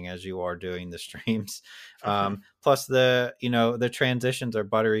entertaining as you are doing the streams. Plus the transitions are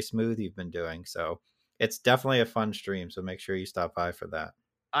buttery smooth you've been doing. So it's definitely a fun stream. So make sure you stop by for that.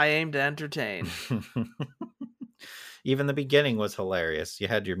 I aim to entertain. Even the beginning was hilarious. You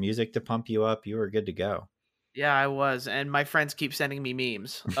had your music to pump you up. You were good to go. Yeah, I was, and my friends keep sending me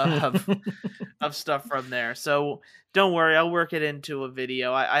memes of stuff from there. So don't worry, I'll work it into a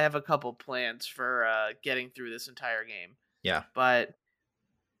video. I have a couple plans for getting through this entire game, Yeah. but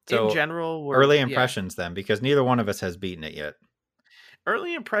in So general, early impressions then, because neither one of us has beaten it yet.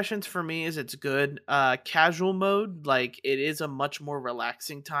 early impressions for me is it's good. Casual mode, like it is a much more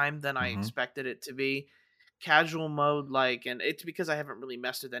relaxing time than I Mm-hmm. expected it to be. Casual mode, like, and it's because I haven't really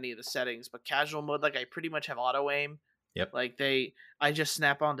messed with any of the settings, but casual mode, like, I pretty much have auto aim. Yep. Like I just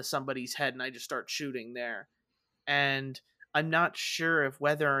snap onto somebody's head and I just start shooting there. And I'm not sure if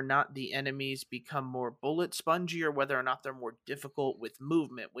whether or not the enemies become more bullet spongy or whether or not they're more difficult with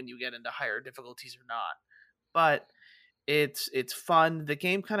movement when you get into higher difficulties or not. But it's fun. The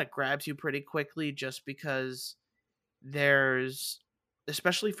game kind of grabs you pretty quickly just because there's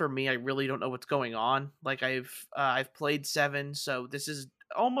especially for me, I really don't know what's going on. Like I've played 7, so this is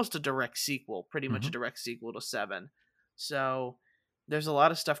almost a direct sequel, pretty much a Mm-hmm. direct sequel to 7. So there's a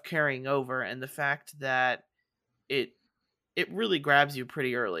lot of stuff carrying over, and the fact that it it really grabs you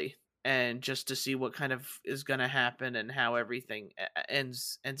pretty early, and just to see what kind of is going to happen and how everything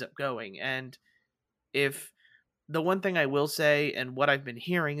ends up going. And if the one thing I will say, and what I've been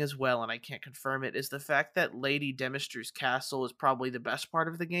hearing as well, and I can't confirm it, is the fact that Lady Demistru's castle is probably the best part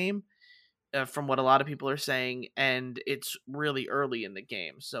of the game, from what a lot of people are saying, and it's really early in the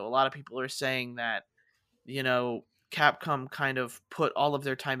game. So a lot of people are saying that, you know, Capcom kind of put all of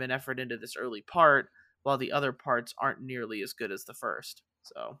their time and effort into this early part, while the other parts aren't nearly as good as the first.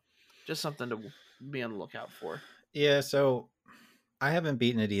 So just something to be on the lookout for. Yeah, so I haven't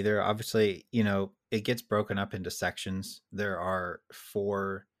beaten it either. Obviously, it gets broken up into sections. There are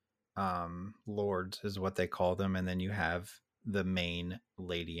 4 lords is what they call them, and then you have the main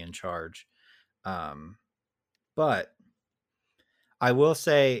lady in charge. But I will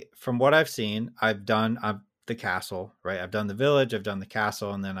say from what I've seen, I've the castle, right? I've done the village, I've done the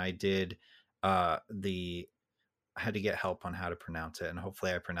castle, and then I did the I had to get help on how to pronounce it, and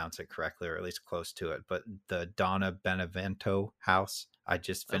hopefully I pronounce it correctly or at least close to it. But the Donna Benevento house, I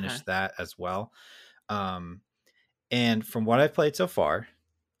just Okay. finished that as well. Um, and from what I've played so far,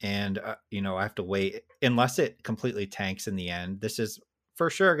 and I have to wait unless it completely tanks in the end. This is for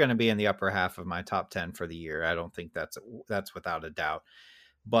sure going to be in the upper half of my top 10 for the year. I don't think that's without a doubt.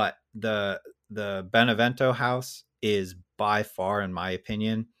 But the Benevento house is by far, in my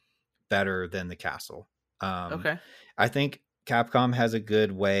opinion, better than the castle. Um, Okay. I think Capcom has a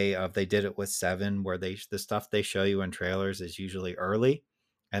good way of, they did it with 7, where the stuff they show you in trailers is usually early,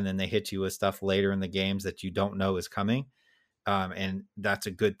 and then they hit you with stuff later in the games that you don't know is coming. And that's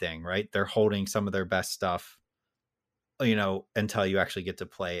a good thing, right? They're holding some of their best stuff, until you actually get to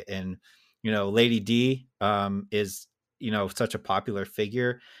play it. And Lady D is such a popular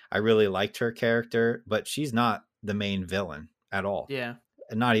figure. I really liked her character, but she's not the main villain at all, Yeah.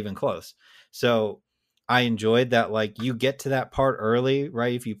 not even close. So I enjoyed that, like, you get to that part early,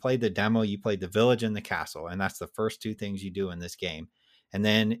 right? If you played the demo, you played the village and the castle, and that's the first 2 things you do in this game. And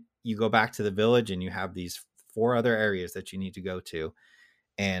then you go back to the village and you have these 4 other areas that you need to go to,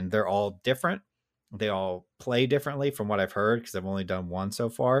 and they're all different. They all play differently from what I've heard, because I've only done one so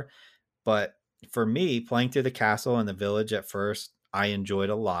far. But for me, playing through the castle and the village at first, I enjoyed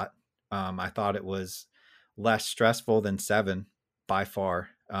a lot. I thought it was less stressful than 7 by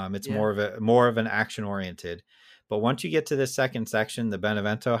far. It's Yeah. more of an action oriented. But once you get to the second section, the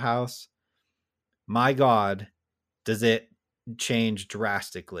Benevento house, my God, does it change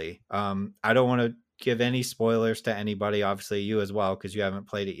drastically. I don't want to give any spoilers to anybody, obviously you as well, because you haven't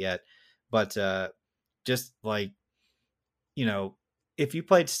played it yet. But just like, if you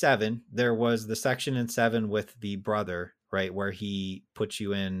played 7, there was the section in 7 with the brother, right, where he puts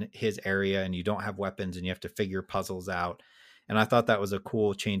you in his area and you don't have weapons and you have to figure puzzles out. And I thought that was a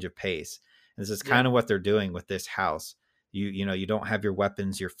cool change of pace. And this is Yeah. kind of what they're doing with this house. You don't have your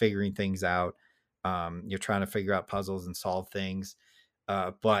weapons, you're figuring things out. You're trying to figure out puzzles and solve things.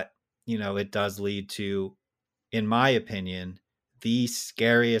 But it does lead to, in my opinion, the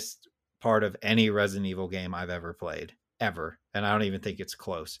scariest part of any Resident Evil game I've ever played, ever. And I don't even think it's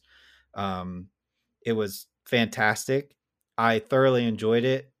close. Um, it was fantastic. I thoroughly enjoyed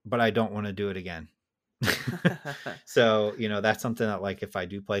it, but I don't want to do it again. So, that's something that, like, if I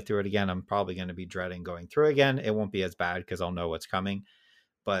do play through it again, I'm probably going to be dreading going through again. It won't be as bad because I'll know what's coming.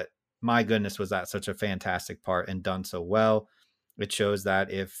 But my goodness, was that such a fantastic part and done so well. It shows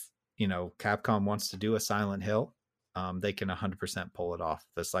that if, Capcom wants to do a Silent Hill, they can 100% pull it off.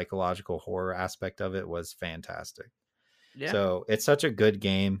 The psychological horror aspect of it was fantastic. Yeah. So it's such a good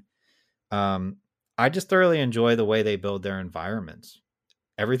game. I just thoroughly enjoy the way they build their environments.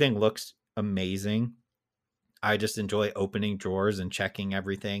 Everything looks amazing. I just enjoy opening drawers and checking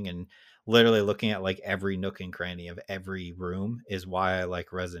everything, and literally looking at like every nook and cranny of every room is why I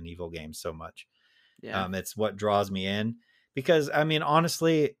like Resident Evil games so much. Yeah. It's what draws me in, because I mean,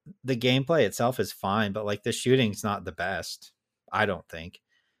 honestly, the gameplay itself is fine, but like the shooting's not the best. I don't think.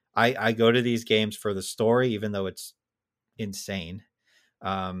 I go to these games for the story, even though it's insane.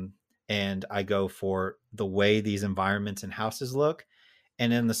 Um, and I go for the way these environments and houses look.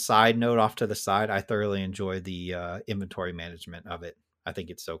 And then the side note off to the side, I thoroughly enjoy the inventory management of it. I think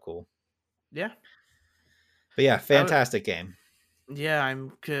it's so cool. Yeah. But yeah, I w- fantastic game. yeah,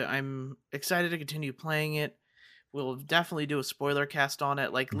 I'm excited to continue playing it. We'll definitely do a spoiler cast on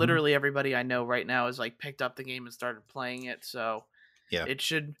it. Like Mm-hmm. literally everybody I know right now has like picked up the game and started playing it, so Yeah. it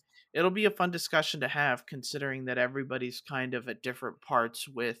should it'll be a fun discussion to have, considering that everybody's kind of at different parts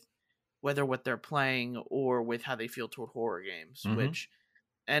with whether what they're playing or with how they feel toward horror games, Mm-hmm. which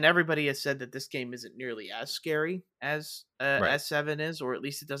and everybody has said that this game isn't nearly as scary Right. as 7 is, or at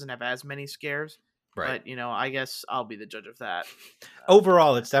least it doesn't have as many scares. Right. But I guess I'll be the judge of that.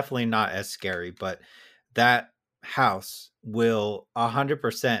 Overall, it's definitely not as scary, but that house will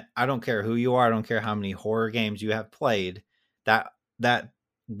 100%. I don't care who you are. I don't care how many horror games you have played. That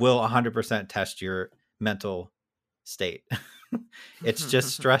will 100% test your mental state. It's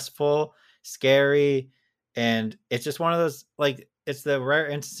just stressful, scary, and it's just one of those, like, it's the rare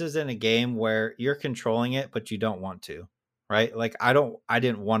instances in a game where you're controlling it but you don't want to, right? Like I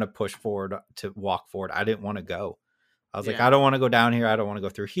didn't want to push forward, to walk forward. I didn't want to go. I was like, Yeah. I don't want to go down here. I don't want to go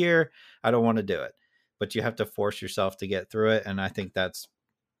through here. I don't want to do it. But you have to force yourself to get through it. And I think that's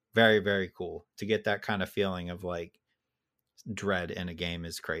very, very cool. To get that kind of feeling of like dread in a game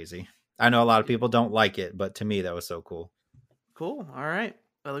is crazy. I know a lot of Yeah. people don't like it, but to me, that was so cool. Cool. All right.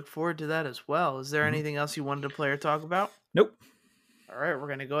 I look forward to that as well. Is there Mm-hmm. anything else you wanted to play or talk about? Nope. All right, we're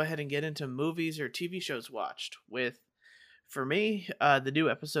going to go ahead and get into movies or TV shows watched. With, for me, the new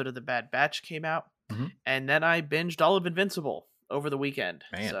episode of The Bad Batch came out. Mhm. And then I binged all of Invincible over the weekend.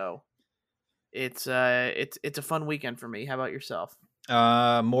 Man. So it's a fun weekend for me. How about yourself?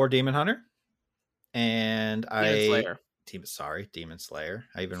 More Demon Hunter, and Demon Slayer. Demon Slayer.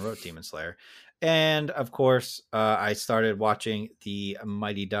 I even wrote Demon Slayer, and of course, I started watching the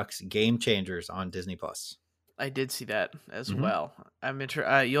Mighty Ducks Game Changers on Disney Plus. I did see that as Mm-hmm. well.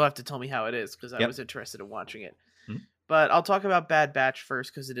 You'll have to tell me how it is because I Yep. was interested in watching it. Mhm. But I'll talk about Bad Batch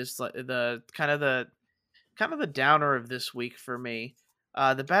first because it is the downer of this week for me.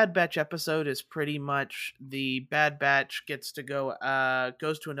 The Bad Batch episode is pretty much the Bad Batch gets to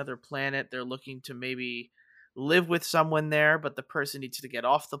goes to another planet. They're looking to maybe live with someone there, but the person needs to get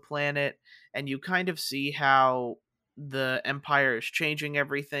off the planet, and you kind of see how the Empire is changing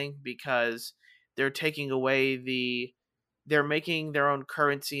everything because they're taking away they're making their own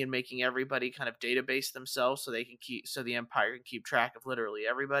currency and making everybody kind of database themselves so the Empire can keep track of literally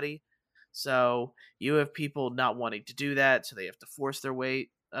everybody. So you have people not wanting to do that, so they have to force their way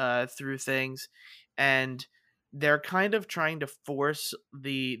through things, and they're kind of trying to force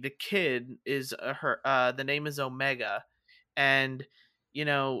the kid is her the name is Omega, and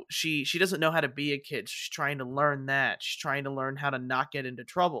she doesn't know how to be a kid. She's trying to learn that. She's trying to learn how to not get into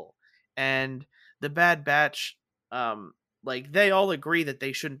trouble, and the Bad Batch, um, like they all agree that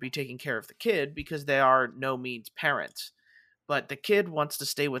they shouldn't be taking care of the kid because they are no means parents, but the kid wants to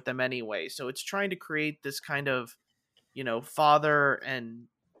stay with them anyway. So it's trying to create this kind of, father and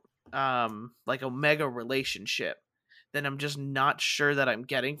like Omega relationship that I'm just not sure that I'm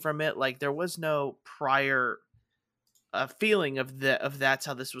getting from it. Like there was no prior feeling of that's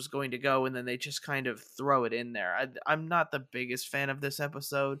how this was going to go, and then they just kind of throw it in there. I'm not the biggest fan of this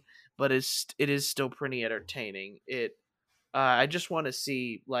episode, but it is still pretty entertaining. I just want to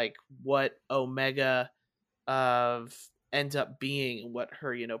see like what Omega of ends up being and what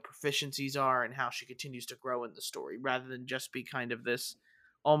her proficiencies are and how she continues to grow in the story rather than just be kind of this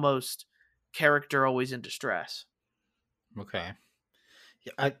almost character always in distress. Okay.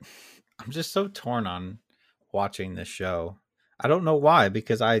 Yeah, I'm just so torn on watching this show. I don't know why,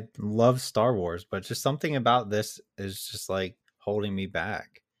 because I love Star Wars, but just something about this is just like holding me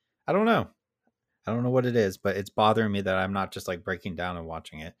back. I don't know. I don't know what it is, but it's bothering me that I'm not just like breaking down and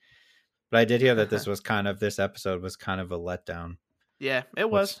watching it. But I did hear that this episode was kind of a letdown. Yeah,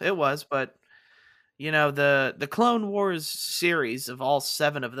 What's it was, but the Clone Wars series of all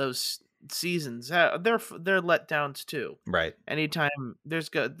 7 of those seasons, they're letdowns too. right? Anytime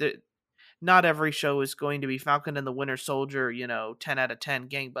not every show is going to be Falcon and the Winter Soldier, 10 out of 10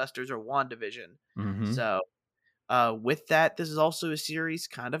 gangbusters or WandaVision. Mm-hmm. So with that, this is also a series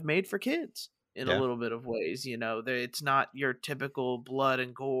kind of made for kids in a Yeah. little bit of ways. It's not your typical blood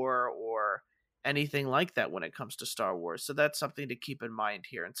and gore or anything like that when it comes to Star Wars. So that's something to keep in mind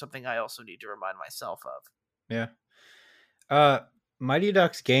here, and something I also need to remind myself of. Yeah. Uh, Mighty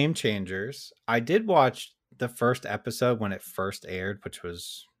Ducks Game Changers. I did watch the first episode when it first aired, which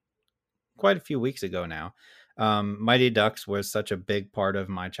was quite a few weeks ago now. Mighty Ducks was such a big part of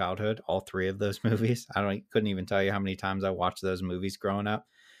my childhood. All 3 of those movies. Couldn't even tell you how many times I watched those movies growing up.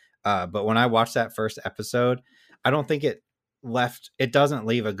 But when I watched that first episode, I don't think it doesn't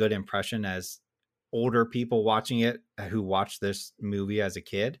leave a good impression as older people watching it who watched this movie as a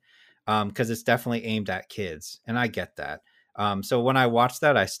kid. Because it's definitely aimed at kids, and I get that. So when I watched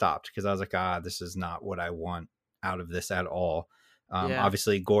that, I stopped because I was like, this is not what I want out of this at all. Yeah.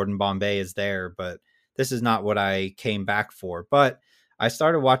 Obviously, Gordon Bombay is there, but this is not what I came back for. But I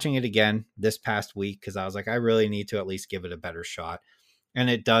started watching it again this past week because I was like, I really need to at least give it a better shot. And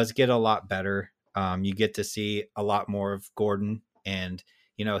it does get a lot better. You get to see a lot more of Gordon, and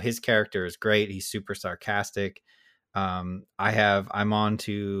his character is great. He's super sarcastic. I'm on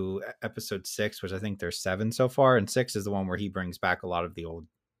to episode 6, which I think there's 7 so far, and 6 is the one where he brings back a lot of the old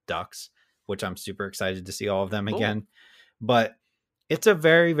ducks, which I'm super excited to see all of them again. But it's a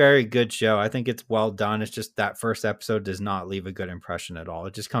very, very good show. I think it's well done. It's just that first episode does not leave a good impression at all.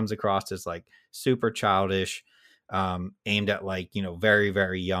 It just comes across as like super childish, aimed at like, very,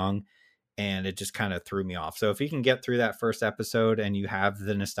 very young. And it just kind of threw me off. So if you can get through that first episode and you have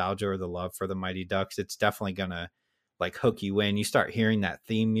the nostalgia or the love for the Mighty Ducks, it's definitely going to like hook you in. You start hearing that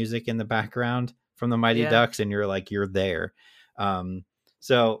theme music in the background from the Mighty Ducks and you're there.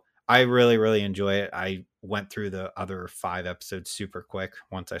 So I really, really enjoy it. I went through the other 5 episodes super quick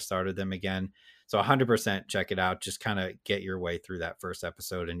once I started them again. So 100% check it out. Just kind of get your way through that first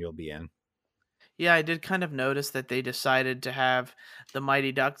episode and you'll be in. Yeah, I did kind of notice that they decided to have the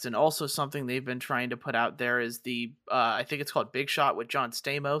Mighty Ducks, and also something they've been trying to put out there is the I think it's called Big Shot with John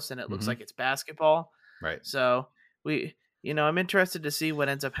Stamos, and it looks like it's basketball. Right. So we I'm interested to see what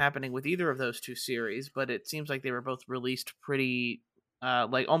ends up happening with either of those two series, but it seems like they were both released pretty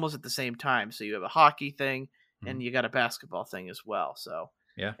like almost at the same time. So you have a hockey thing and Mhm. you got a basketball thing as well. So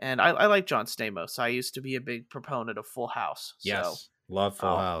Yeah. and I like John Stamos. I used to be a big proponent of Full House. So Yes. Love Full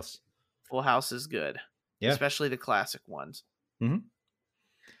oh, House. Full House is good, Yeah. especially the classic ones. Hmm.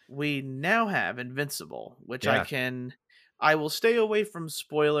 We now have Invincible, which Yeah. I will stay away from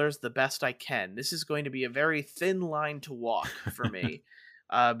spoilers the best I can. This is going to be a very thin line to walk for me,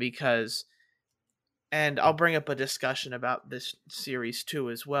 because, and I'll bring up a discussion about this series too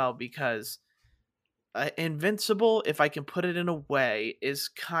as well, because Invincible, if I can put it in a way, is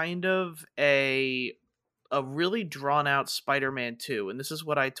kind of a really drawn out Spider-Man 2, and this is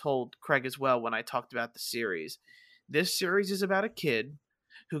what I told Craig as well when I talked about the series. This series is about a kid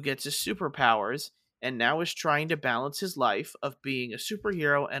who gets his superpowers and now is trying to balance his life of being a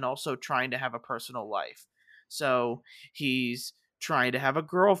superhero and also trying to have a personal life. So, he's trying to have a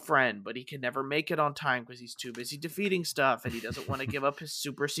girlfriend, but he can never make it on time because he's too busy defeating stuff and he doesn't want to give up his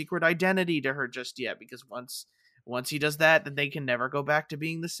super secret identity to her just yet because once he does that, then they can never go back to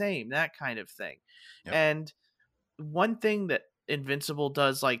being the same, that kind of thing. Yep. And one thing that Invincible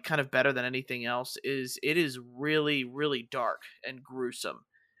does like kind of better than anything else is it is really really dark and gruesome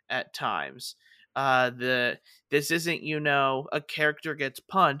at times. The This isn't, a character gets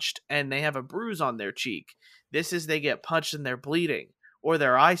punched and they have a bruise on their cheek. This is they get punched and they're bleeding, or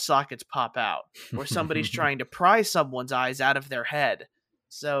their eye sockets pop out, or somebody's trying to pry someone's eyes out of their head.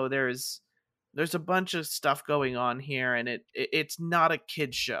 So there's a bunch of stuff going on here, and it's not a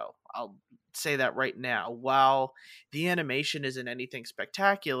kid show. I'll say that right now. While the animation isn't anything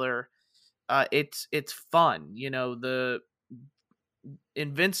spectacular, it's fun. The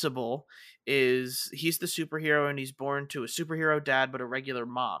Invincible is he's the superhero and he's born to a superhero dad but a regular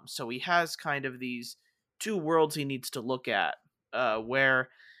mom. So he has kind of these two worlds he needs to look at, where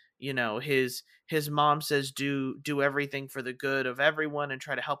his mom says do everything for the good of everyone and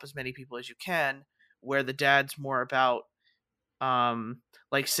try to help as many people as you can, where the dad's more about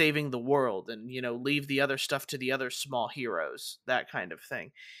like saving the world and leave the other stuff to the other small heroes, that kind of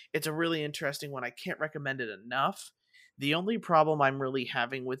thing. It's a really interesting one. I can't recommend it enough. The only problem I'm really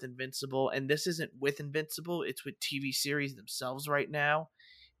having with Invincible, and this isn't with Invincible, it's with TV series themselves right now,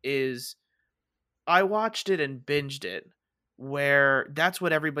 is I watched it and binged it, where that's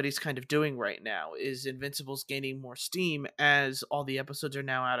what everybody's kind of doing right now. Is Invincible's gaining more steam as all the episodes are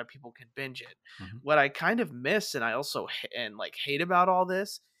now out and people can binge it. Mhm. What I kind of miss, and I also hate about all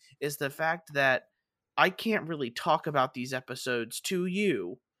this, is the fact that I can't really talk about these episodes to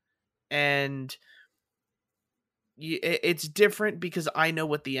you, and it's different because I know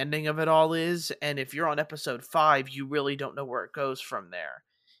what the ending of it all is, and if you're on episode 5, you really don't know where it goes from there.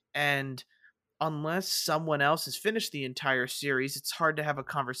 And unless someone else has finished the entire series, it's hard to have a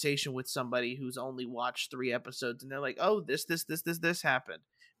conversation with somebody who's only watched 3 episodes and they're like, "Oh, this happened,"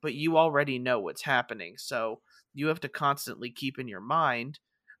 but you already know what's happening. So you have to constantly keep in your mind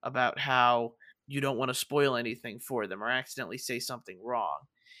about how you don't want to spoil anything for them or accidentally say something wrong.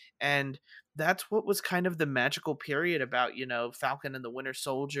 And that's what was kind of the magical period about, Falcon and the Winter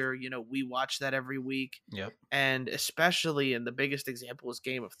Soldier. We watch that every week. Yep. And especially, and the biggest example is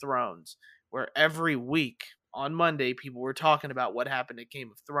Game of Thrones, where every week on Monday people were talking about what happened at Game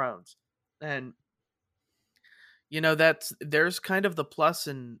of Thrones. And there's kind of the plus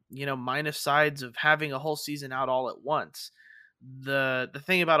and minus sides of having a whole season out all at once. The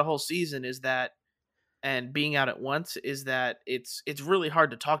thing about a whole season is that, and being out at once, is that it's really hard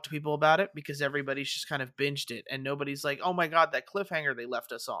to talk to people about it because everybody's just kind of binged it and nobody's like, "Oh my god, that cliffhanger they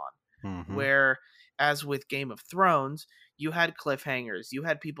left us on." Hmm. Where as with Game of Thrones, you had cliffhangers, you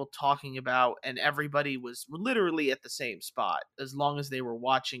had people talking about, and everybody was literally at the same spot as long as they were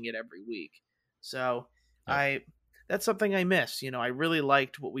watching it every week. So Yep. I that's something I miss. I really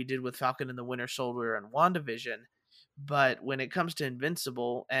liked what we did with Falcon and the Winter Soldier and WandaVision, but when it comes to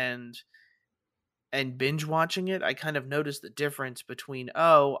Invincible and binge watching it, I kind of noticed the difference between,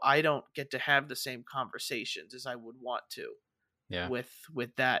 oh, I don't get to have the same conversations as I would want to Yeah.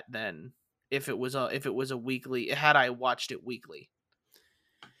 with that than if it was a weekly, had I watched it weekly.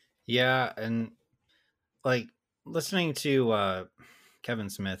 Yeah, and like listening to Kevin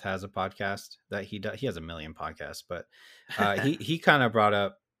Smith has a podcast that he does. He has a million podcasts, but he kind of brought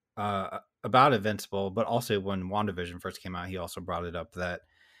up about Invincible, but also when WandaVision first came out, he also brought it up that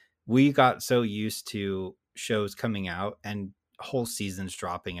we got so used to shows coming out and whole seasons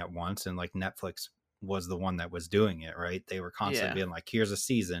dropping at once, and like Netflix was the one that was doing it, right? They were constantly Yeah. being like, here's a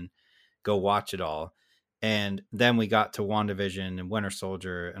season, go watch it all. And then we got to WandaVision and Winter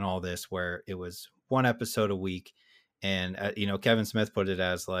Soldier and all this where it was one episode a week, And Kevin Smith put it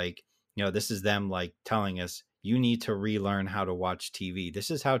as like, this is them like telling us you need to relearn how to watch TV.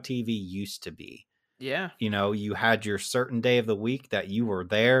 This is how TV used to be. Yeah. You had your certain day of the week that you were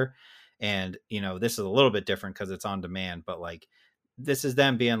there, and this is a little bit different because it's on demand, but like this is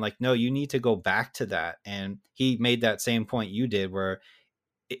them being like, no, you need to go back to that. And he made that same point you did, where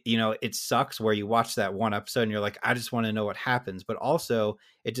it sucks where you watch that one episode and you're like, I just want to know what happens. But also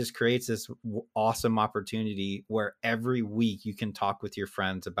it just creates this awesome opportunity where every week you can talk with your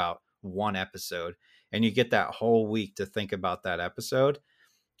friends about one episode, and you get that whole week to think about that episode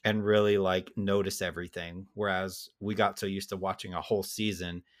and really like notice everything. Whereas we got so used to watching a whole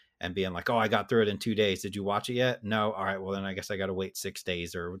season and being like, oh, I got through it in 2 days. Did you watch it yet? No. All right. Well, then I guess I got to wait 6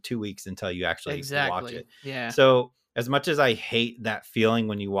 days or 2 weeks until you actually watch Exactly. it. Yeah. So as much as I hate that feeling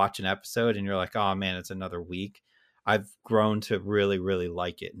when you watch an episode and you're like, oh man, it's another week, I've grown to really, really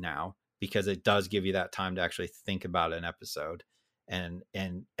like it now, because it does give you that time to actually think about an episode and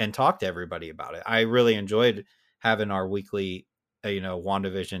talk to everybody about it. I really enjoyed having our weekly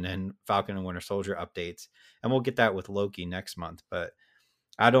WandaVision and Falcon and Winter Soldier updates, and we'll get that with Loki next month. But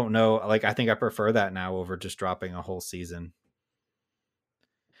I don't know, like I think I prefer that now over just dropping a whole season.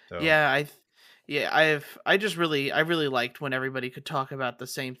 So Yeah, I really liked when everybody could talk about the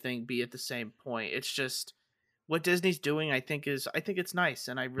same thing, be at the same point. It's just what Disney's doing, I think it's nice,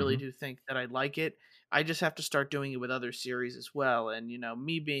 and I really do think that I like it. I just have to start doing it with other series as well. And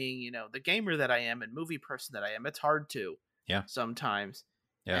me being, the gamer that I am and movie person that I am, it's hard to yeah, sometimes.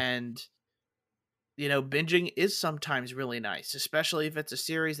 yeah, And binging is sometimes really nice, especially if it's a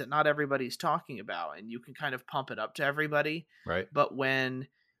series that not everybody's talking about and you can kind of pump it up to everybody. right. But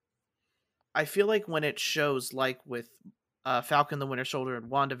I feel like when it shows like with Falcon the Winter Soldier and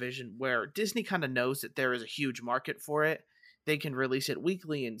WandaVision, where Disney kind of knows that there is a huge market for it, they can release it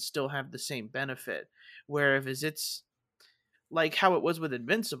weekly and still have the same benefit. Whereas it's like how it was with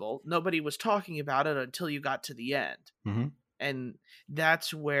Invincible, nobody was talking about it until you got to the end. Mm-hmm. And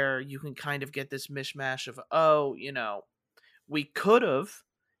that's where you can kind of get this mishmash of, oh, we could have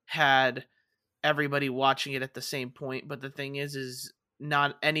had everybody watching it at the same point, but the thing is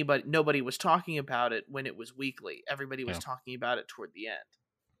nobody was talking about it when it was weekly. Everybody was talking about it toward the end.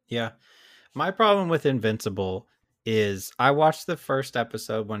 Yeah. My problem with Invincible is I watched the first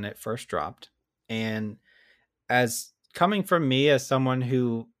episode when it first dropped, and as coming from me as someone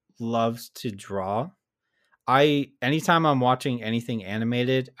who loves to draw, anytime I'm watching anything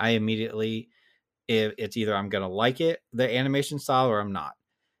animated, I immediately, it's either I'm going to like it, the animation style, or I'm not.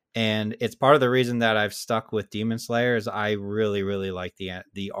 And it's part of the reason that I've stuck with Demon Slayer is I really, really like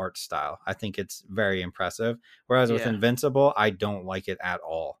the art style. I think it's very impressive. Whereas with Invincible, I don't like it at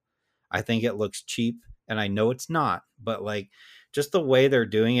all. I think it looks cheap, and I know it's not, but like just the way they're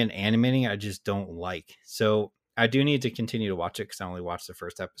doing it and animating, I just don't like. So I do need to continue to watch it because I only watched the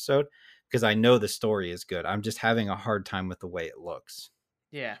first episode, because I know the story is good. I'm just having a hard time with the way it looks.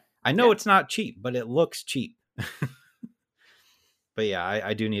 Yeah. I know it's not cheap, but it looks cheap. But yeah,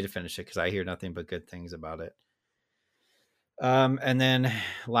 I do need to finish it because I hear nothing but good things about it. And then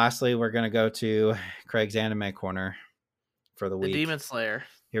lastly, we're going to go to Craig's Anime Corner for the week. Demon Slayer.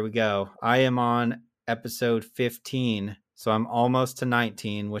 Here we go. I am on episode 15, so I'm almost to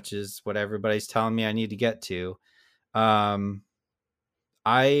 19, which is what everybody's telling me I need to get to.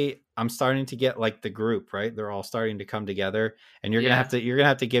 I'm starting to get like the group, right? They're all starting to come together, and you're gonna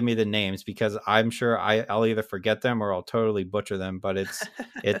have to give me the names, because I'm sure I'll either forget them or I'll totally butcher them. But it's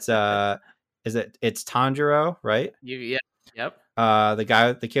it's Tanjiro, right? Yeah. Yep.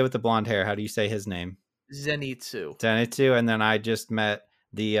 The kid with the blonde hair. How do you say his name? Zenitsu. And then I just met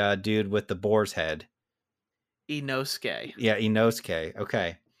the dude with the boar's head. Inosuke. Yeah, Inosuke.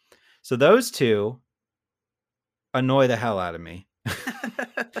 Okay, so those two annoy the hell out of me.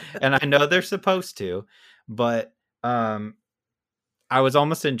 And I know they're supposed to, but I was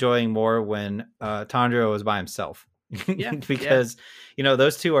almost enjoying more when Tanjiro was by himself. Because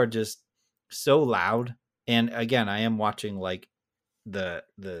those two are just so loud. And again, I am watching like the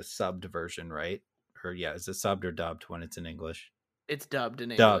subbed version, right? Or is it subbed or dubbed when it's in English? It's dubbed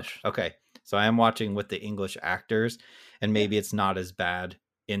in English. Dubbed. Okay, so I am watching with the English actors, and maybe it's not as bad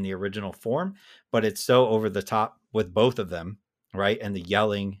in the original form, but it's so over the top with both of them, right? And the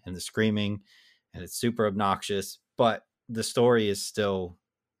yelling and the screaming, and it's super obnoxious, but the story is still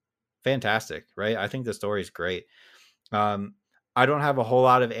fantastic, right? I think the story is great. I don't have a whole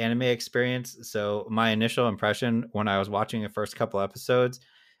lot of anime experience, so my initial impression when I was watching the first couple episodes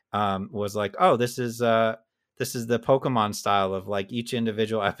was like, oh, this is the Pokemon style of like each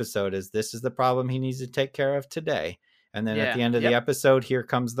individual episode this is the problem he needs to take care of today. And then at the end of the episode, here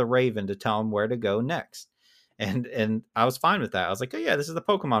comes the Raven to tell him where to go next. and I was fine with that. I was like, oh yeah, this is the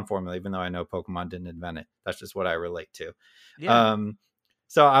Pokemon formula, even though I know Pokemon didn't invent it. That's just what I relate to. Yeah. Um,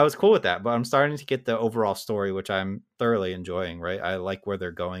 so I was cool with that, but I'm starting to get the overall story, which I'm thoroughly enjoying. Right, I like where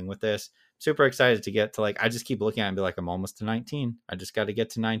they're going with this. Super excited to get to, like, I just keep looking at it and be like, I'm almost to 19. I just got to get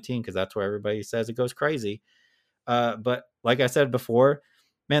to 19 because that's where everybody says it goes crazy. But like I said before,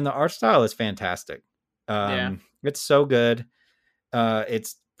 man, the art style is fantastic. Yeah. It's so good.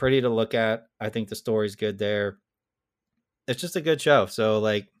 It's pretty to look at. I think the story's good there. It's just a good show. So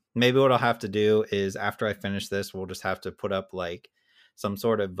like maybe what I'll have to do is after I finish this, we'll just have to put up like some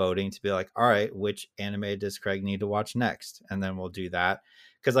sort of voting to be like, all right, which anime does Craig need to watch next? And then we'll do that.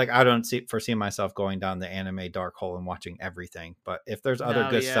 Because like I don't foresee myself going down the anime dark hole and watching everything. But if there's other No,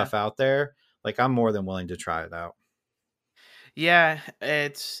 good yeah. stuff out there, like I'm more than willing to try it out. Yeah,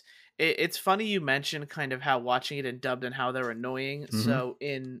 it's funny you mentioned kind of how watching it in dubbed and how they're annoying. Mm-hmm. So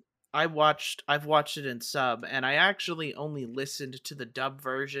I've watched it in sub, and I actually only listened to the dub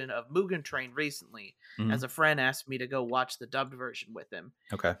version of Mugen Train recently, Mm-hmm. as a friend asked me to go watch the dubbed version with him.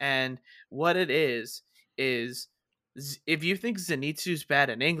 Okay. And what it is if you think Zenitsu's bad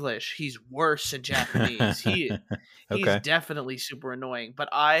in English, he's worse in Japanese. He's Okay. definitely super annoying, but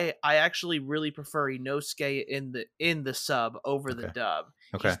I actually really prefer Inosuke in the sub over the Okay. dub.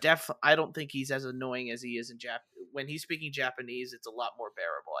 Okay. I don't think he's as annoying as he is in Jap. When he's speaking Japanese, it's a lot more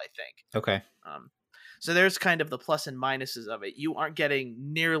bearable, I think. Okay. So there's kind of the plus and minuses of it. You aren't getting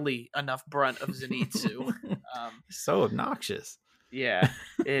nearly enough brunt of Zenitsu. So obnoxious. Yeah,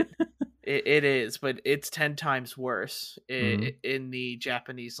 it it is, but it's 10 times worse Mhm. in the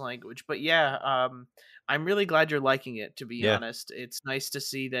Japanese language. But yeah, I'm really glad you're liking it, to be Yeah. honest. It's nice to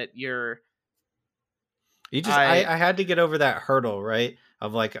see that you're You just I I had to get over that hurdle, right?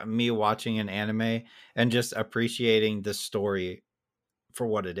 Of like me watching an anime and just appreciating the story for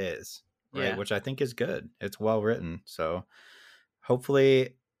what it is, right? yeah. Which I think is good. It's well written. So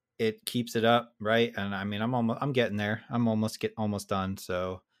hopefully it keeps it up, right? And I mean I'm getting there. I'm almost done.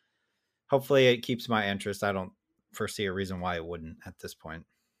 So hopefully it keeps my interest. I don't foresee a reason why it wouldn't at this point.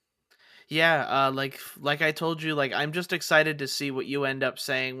 Yeah, like I told you, like I'm just excited to see what you end up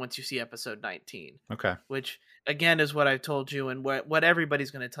saying once you see episode 19, Okay. which again is what I've told you and what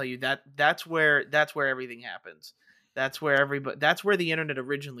everybody's going to tell you, that's where everything happens. That's where the internet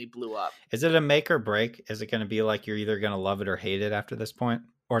originally blew up. Is it a make or break? Is it going to be like you're either going to love it or hate it after this point?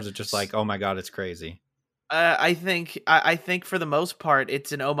 Or is it just like, oh my God, it's crazy? I think for the most part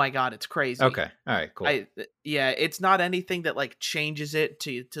it's an oh my god, it's crazy. Okay. All right, cool. Yeah, it's not anything that like changes it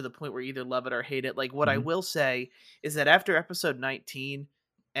to the point where you either love it or hate it. Like what I Hmm. will say is that after episode 19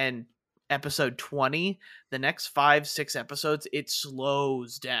 and episode 20, the next 5 6 episodes it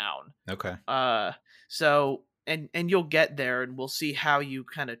slows down. Okay. Uh so and you'll get there and we'll see how you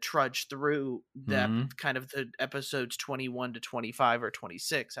kind of trudge through that Hmm. kind of the episodes 21 to 25 or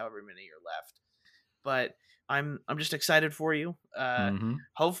 26, however many are left. But I'm just excited for you. Hmm.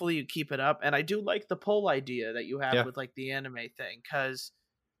 Hopefully you keep it up, and I do like the poll idea that you have Yeah. with like the anime thing, because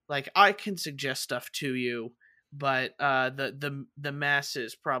like I can suggest stuff to you, but the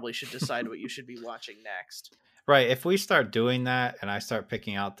masses probably should decide what you should be watching next. Right. If we start doing that and I start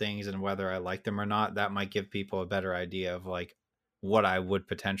picking out things and whether I like them or not, that might give people a better idea of like what I would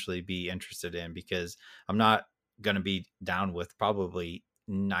potentially be interested in because I'm not going to be down with probably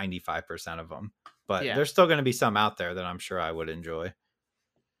 95% of them. But Yeah. there's still going to be some out there that I'm sure I would enjoy.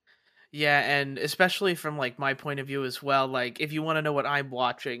 Yeah, and especially from like my point of view as well, like if you want to know what I'm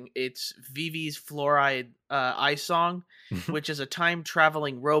watching, it's Vivi's Fluoride Eye Song, which is a time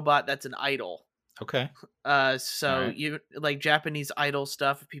traveling robot that's an idol. Okay. All So right. you like Japanese idol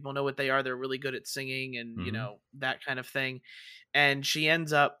stuff. If people know what they are, they're really good at singing and Hmm. that kind of thing. And she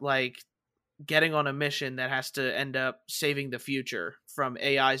ends up like getting on a mission that has to end up saving the future from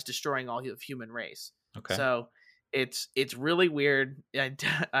AIs destroying all of human race. Okay. So it's really weird.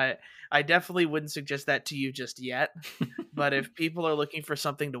 I definitely wouldn't suggest that to you just yet. But if people are looking for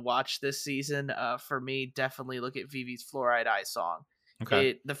something to watch this season, for me, definitely look at Vivi's Fluoride Eye Song.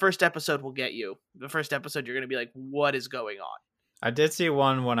 Okay. The first episode will get you. The first episode, you're gonna be like, "What is going on?" I did see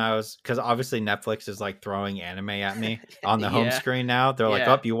one when I was because obviously Netflix is like throwing anime at me on the home Yeah, screen now. They're like,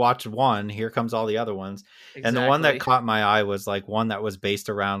 yeah, "Oh, you watched one. Here comes all the other ones." And the one that exactly. caught my eye was like one that was based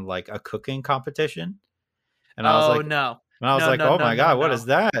around like a cooking competition. And Oh no, I was no, like, no, "Oh no, my no, god, what no, is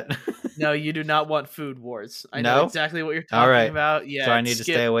that?" no! You do not want Food Wars. I know No. exactly what you're All talking right. about. So Yeah, I need to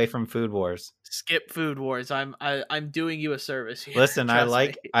stay away from Food Wars. skip Food Wars. I'm doing you a service here. Listen, Trust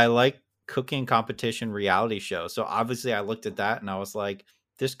me. I like cooking competition reality shows. So obviously I looked at that and I was like,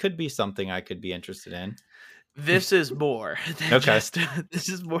 this could be something I could be interested in. This is more than Okay. just this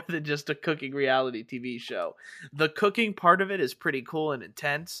is more than just a cooking reality TV show. The cooking part of it is pretty cool and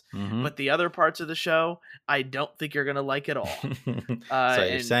intense, Mm-hmm. but the other parts of the show, I don't think you're gonna like at all. So you're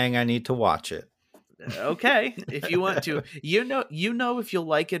And saying I need to watch it. okay, if you want to, you know if you'll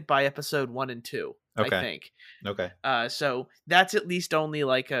like it by episode 1 and 2, I Okay. think. Okay. So that's at least only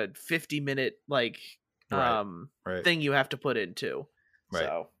like a 50-minute like Right. Right. thing you have to put into. Right.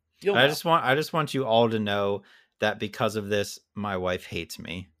 So you'll I know. just want you all to know that because of this, my wife hates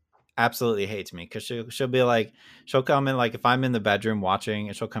me. Absolutely hates me. Because she'll be like, she'll come in, like, if I'm in the bedroom watching,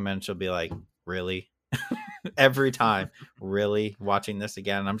 and she'll come in and she'll be like, really? Every time, really watching this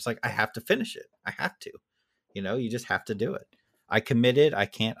again. And I'm just like, I have to finish it. I have to. You just have to do it. I committed. I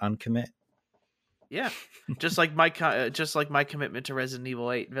can't uncommit. Yeah, just like my commitment to Resident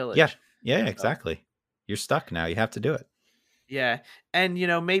Evil 8 Village. Yeah. Yeah, exactly. You're stuck now. You have to do it. Yeah, and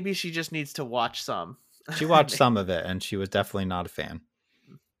maybe she just needs to watch some. She watched some of it and she was definitely not a fan.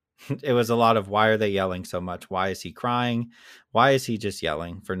 It was a lot of, why are they yelling so much? Why is he crying? Why is he just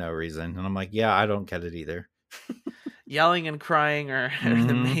yelling for no reason? And I'm like, yeah, I don't get it either. Yelling and crying are the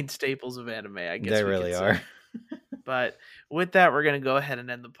Mhm. main staples of anime, I guess They we really could are. say. But with that, we're going to go ahead and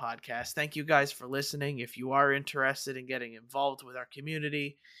end the podcast. Thank you guys for listening. If you are interested in getting involved with our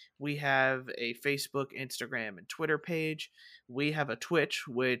community, we have a Facebook, Instagram, and Twitter page. We have a Twitch,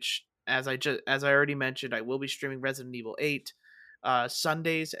 which, as I already mentioned, I will be streaming Resident Evil 8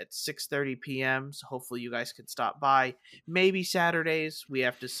 Sundays at 6:30 p.m. So hopefully you guys can stop by. Maybe Saturdays. We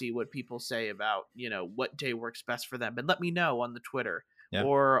have to see what people say about what day works best for them. And let me know on the Twitter Yeah.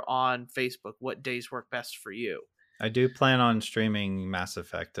 or on Facebook what days work best for you. I do plan on streaming Mass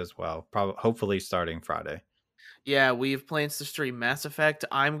Effect as well. Hopefully starting Friday. Yeah, we have plans to stream Mass Effect.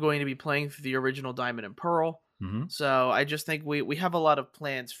 I'm going to be playing through the original Diamond and Pearl. Mm-hmm. So I just think we have a lot of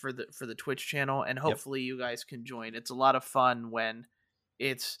plans for the Twitch channel, and hopefully you guys can join. It's a lot of fun when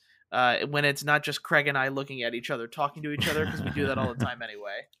it's not just Craig and I looking at each other, talking to each other, because we do that all the time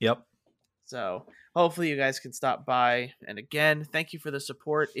anyway. Yep. So hopefully you guys can stop by. And again, thank you for the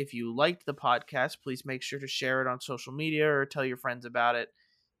support. If you liked the podcast, please make sure to share it on social media or tell your friends about it.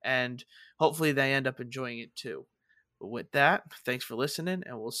 And hopefully they end up enjoying it too. But with that, thanks for listening,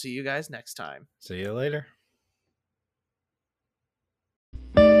 and we'll see you guys next time. See you later.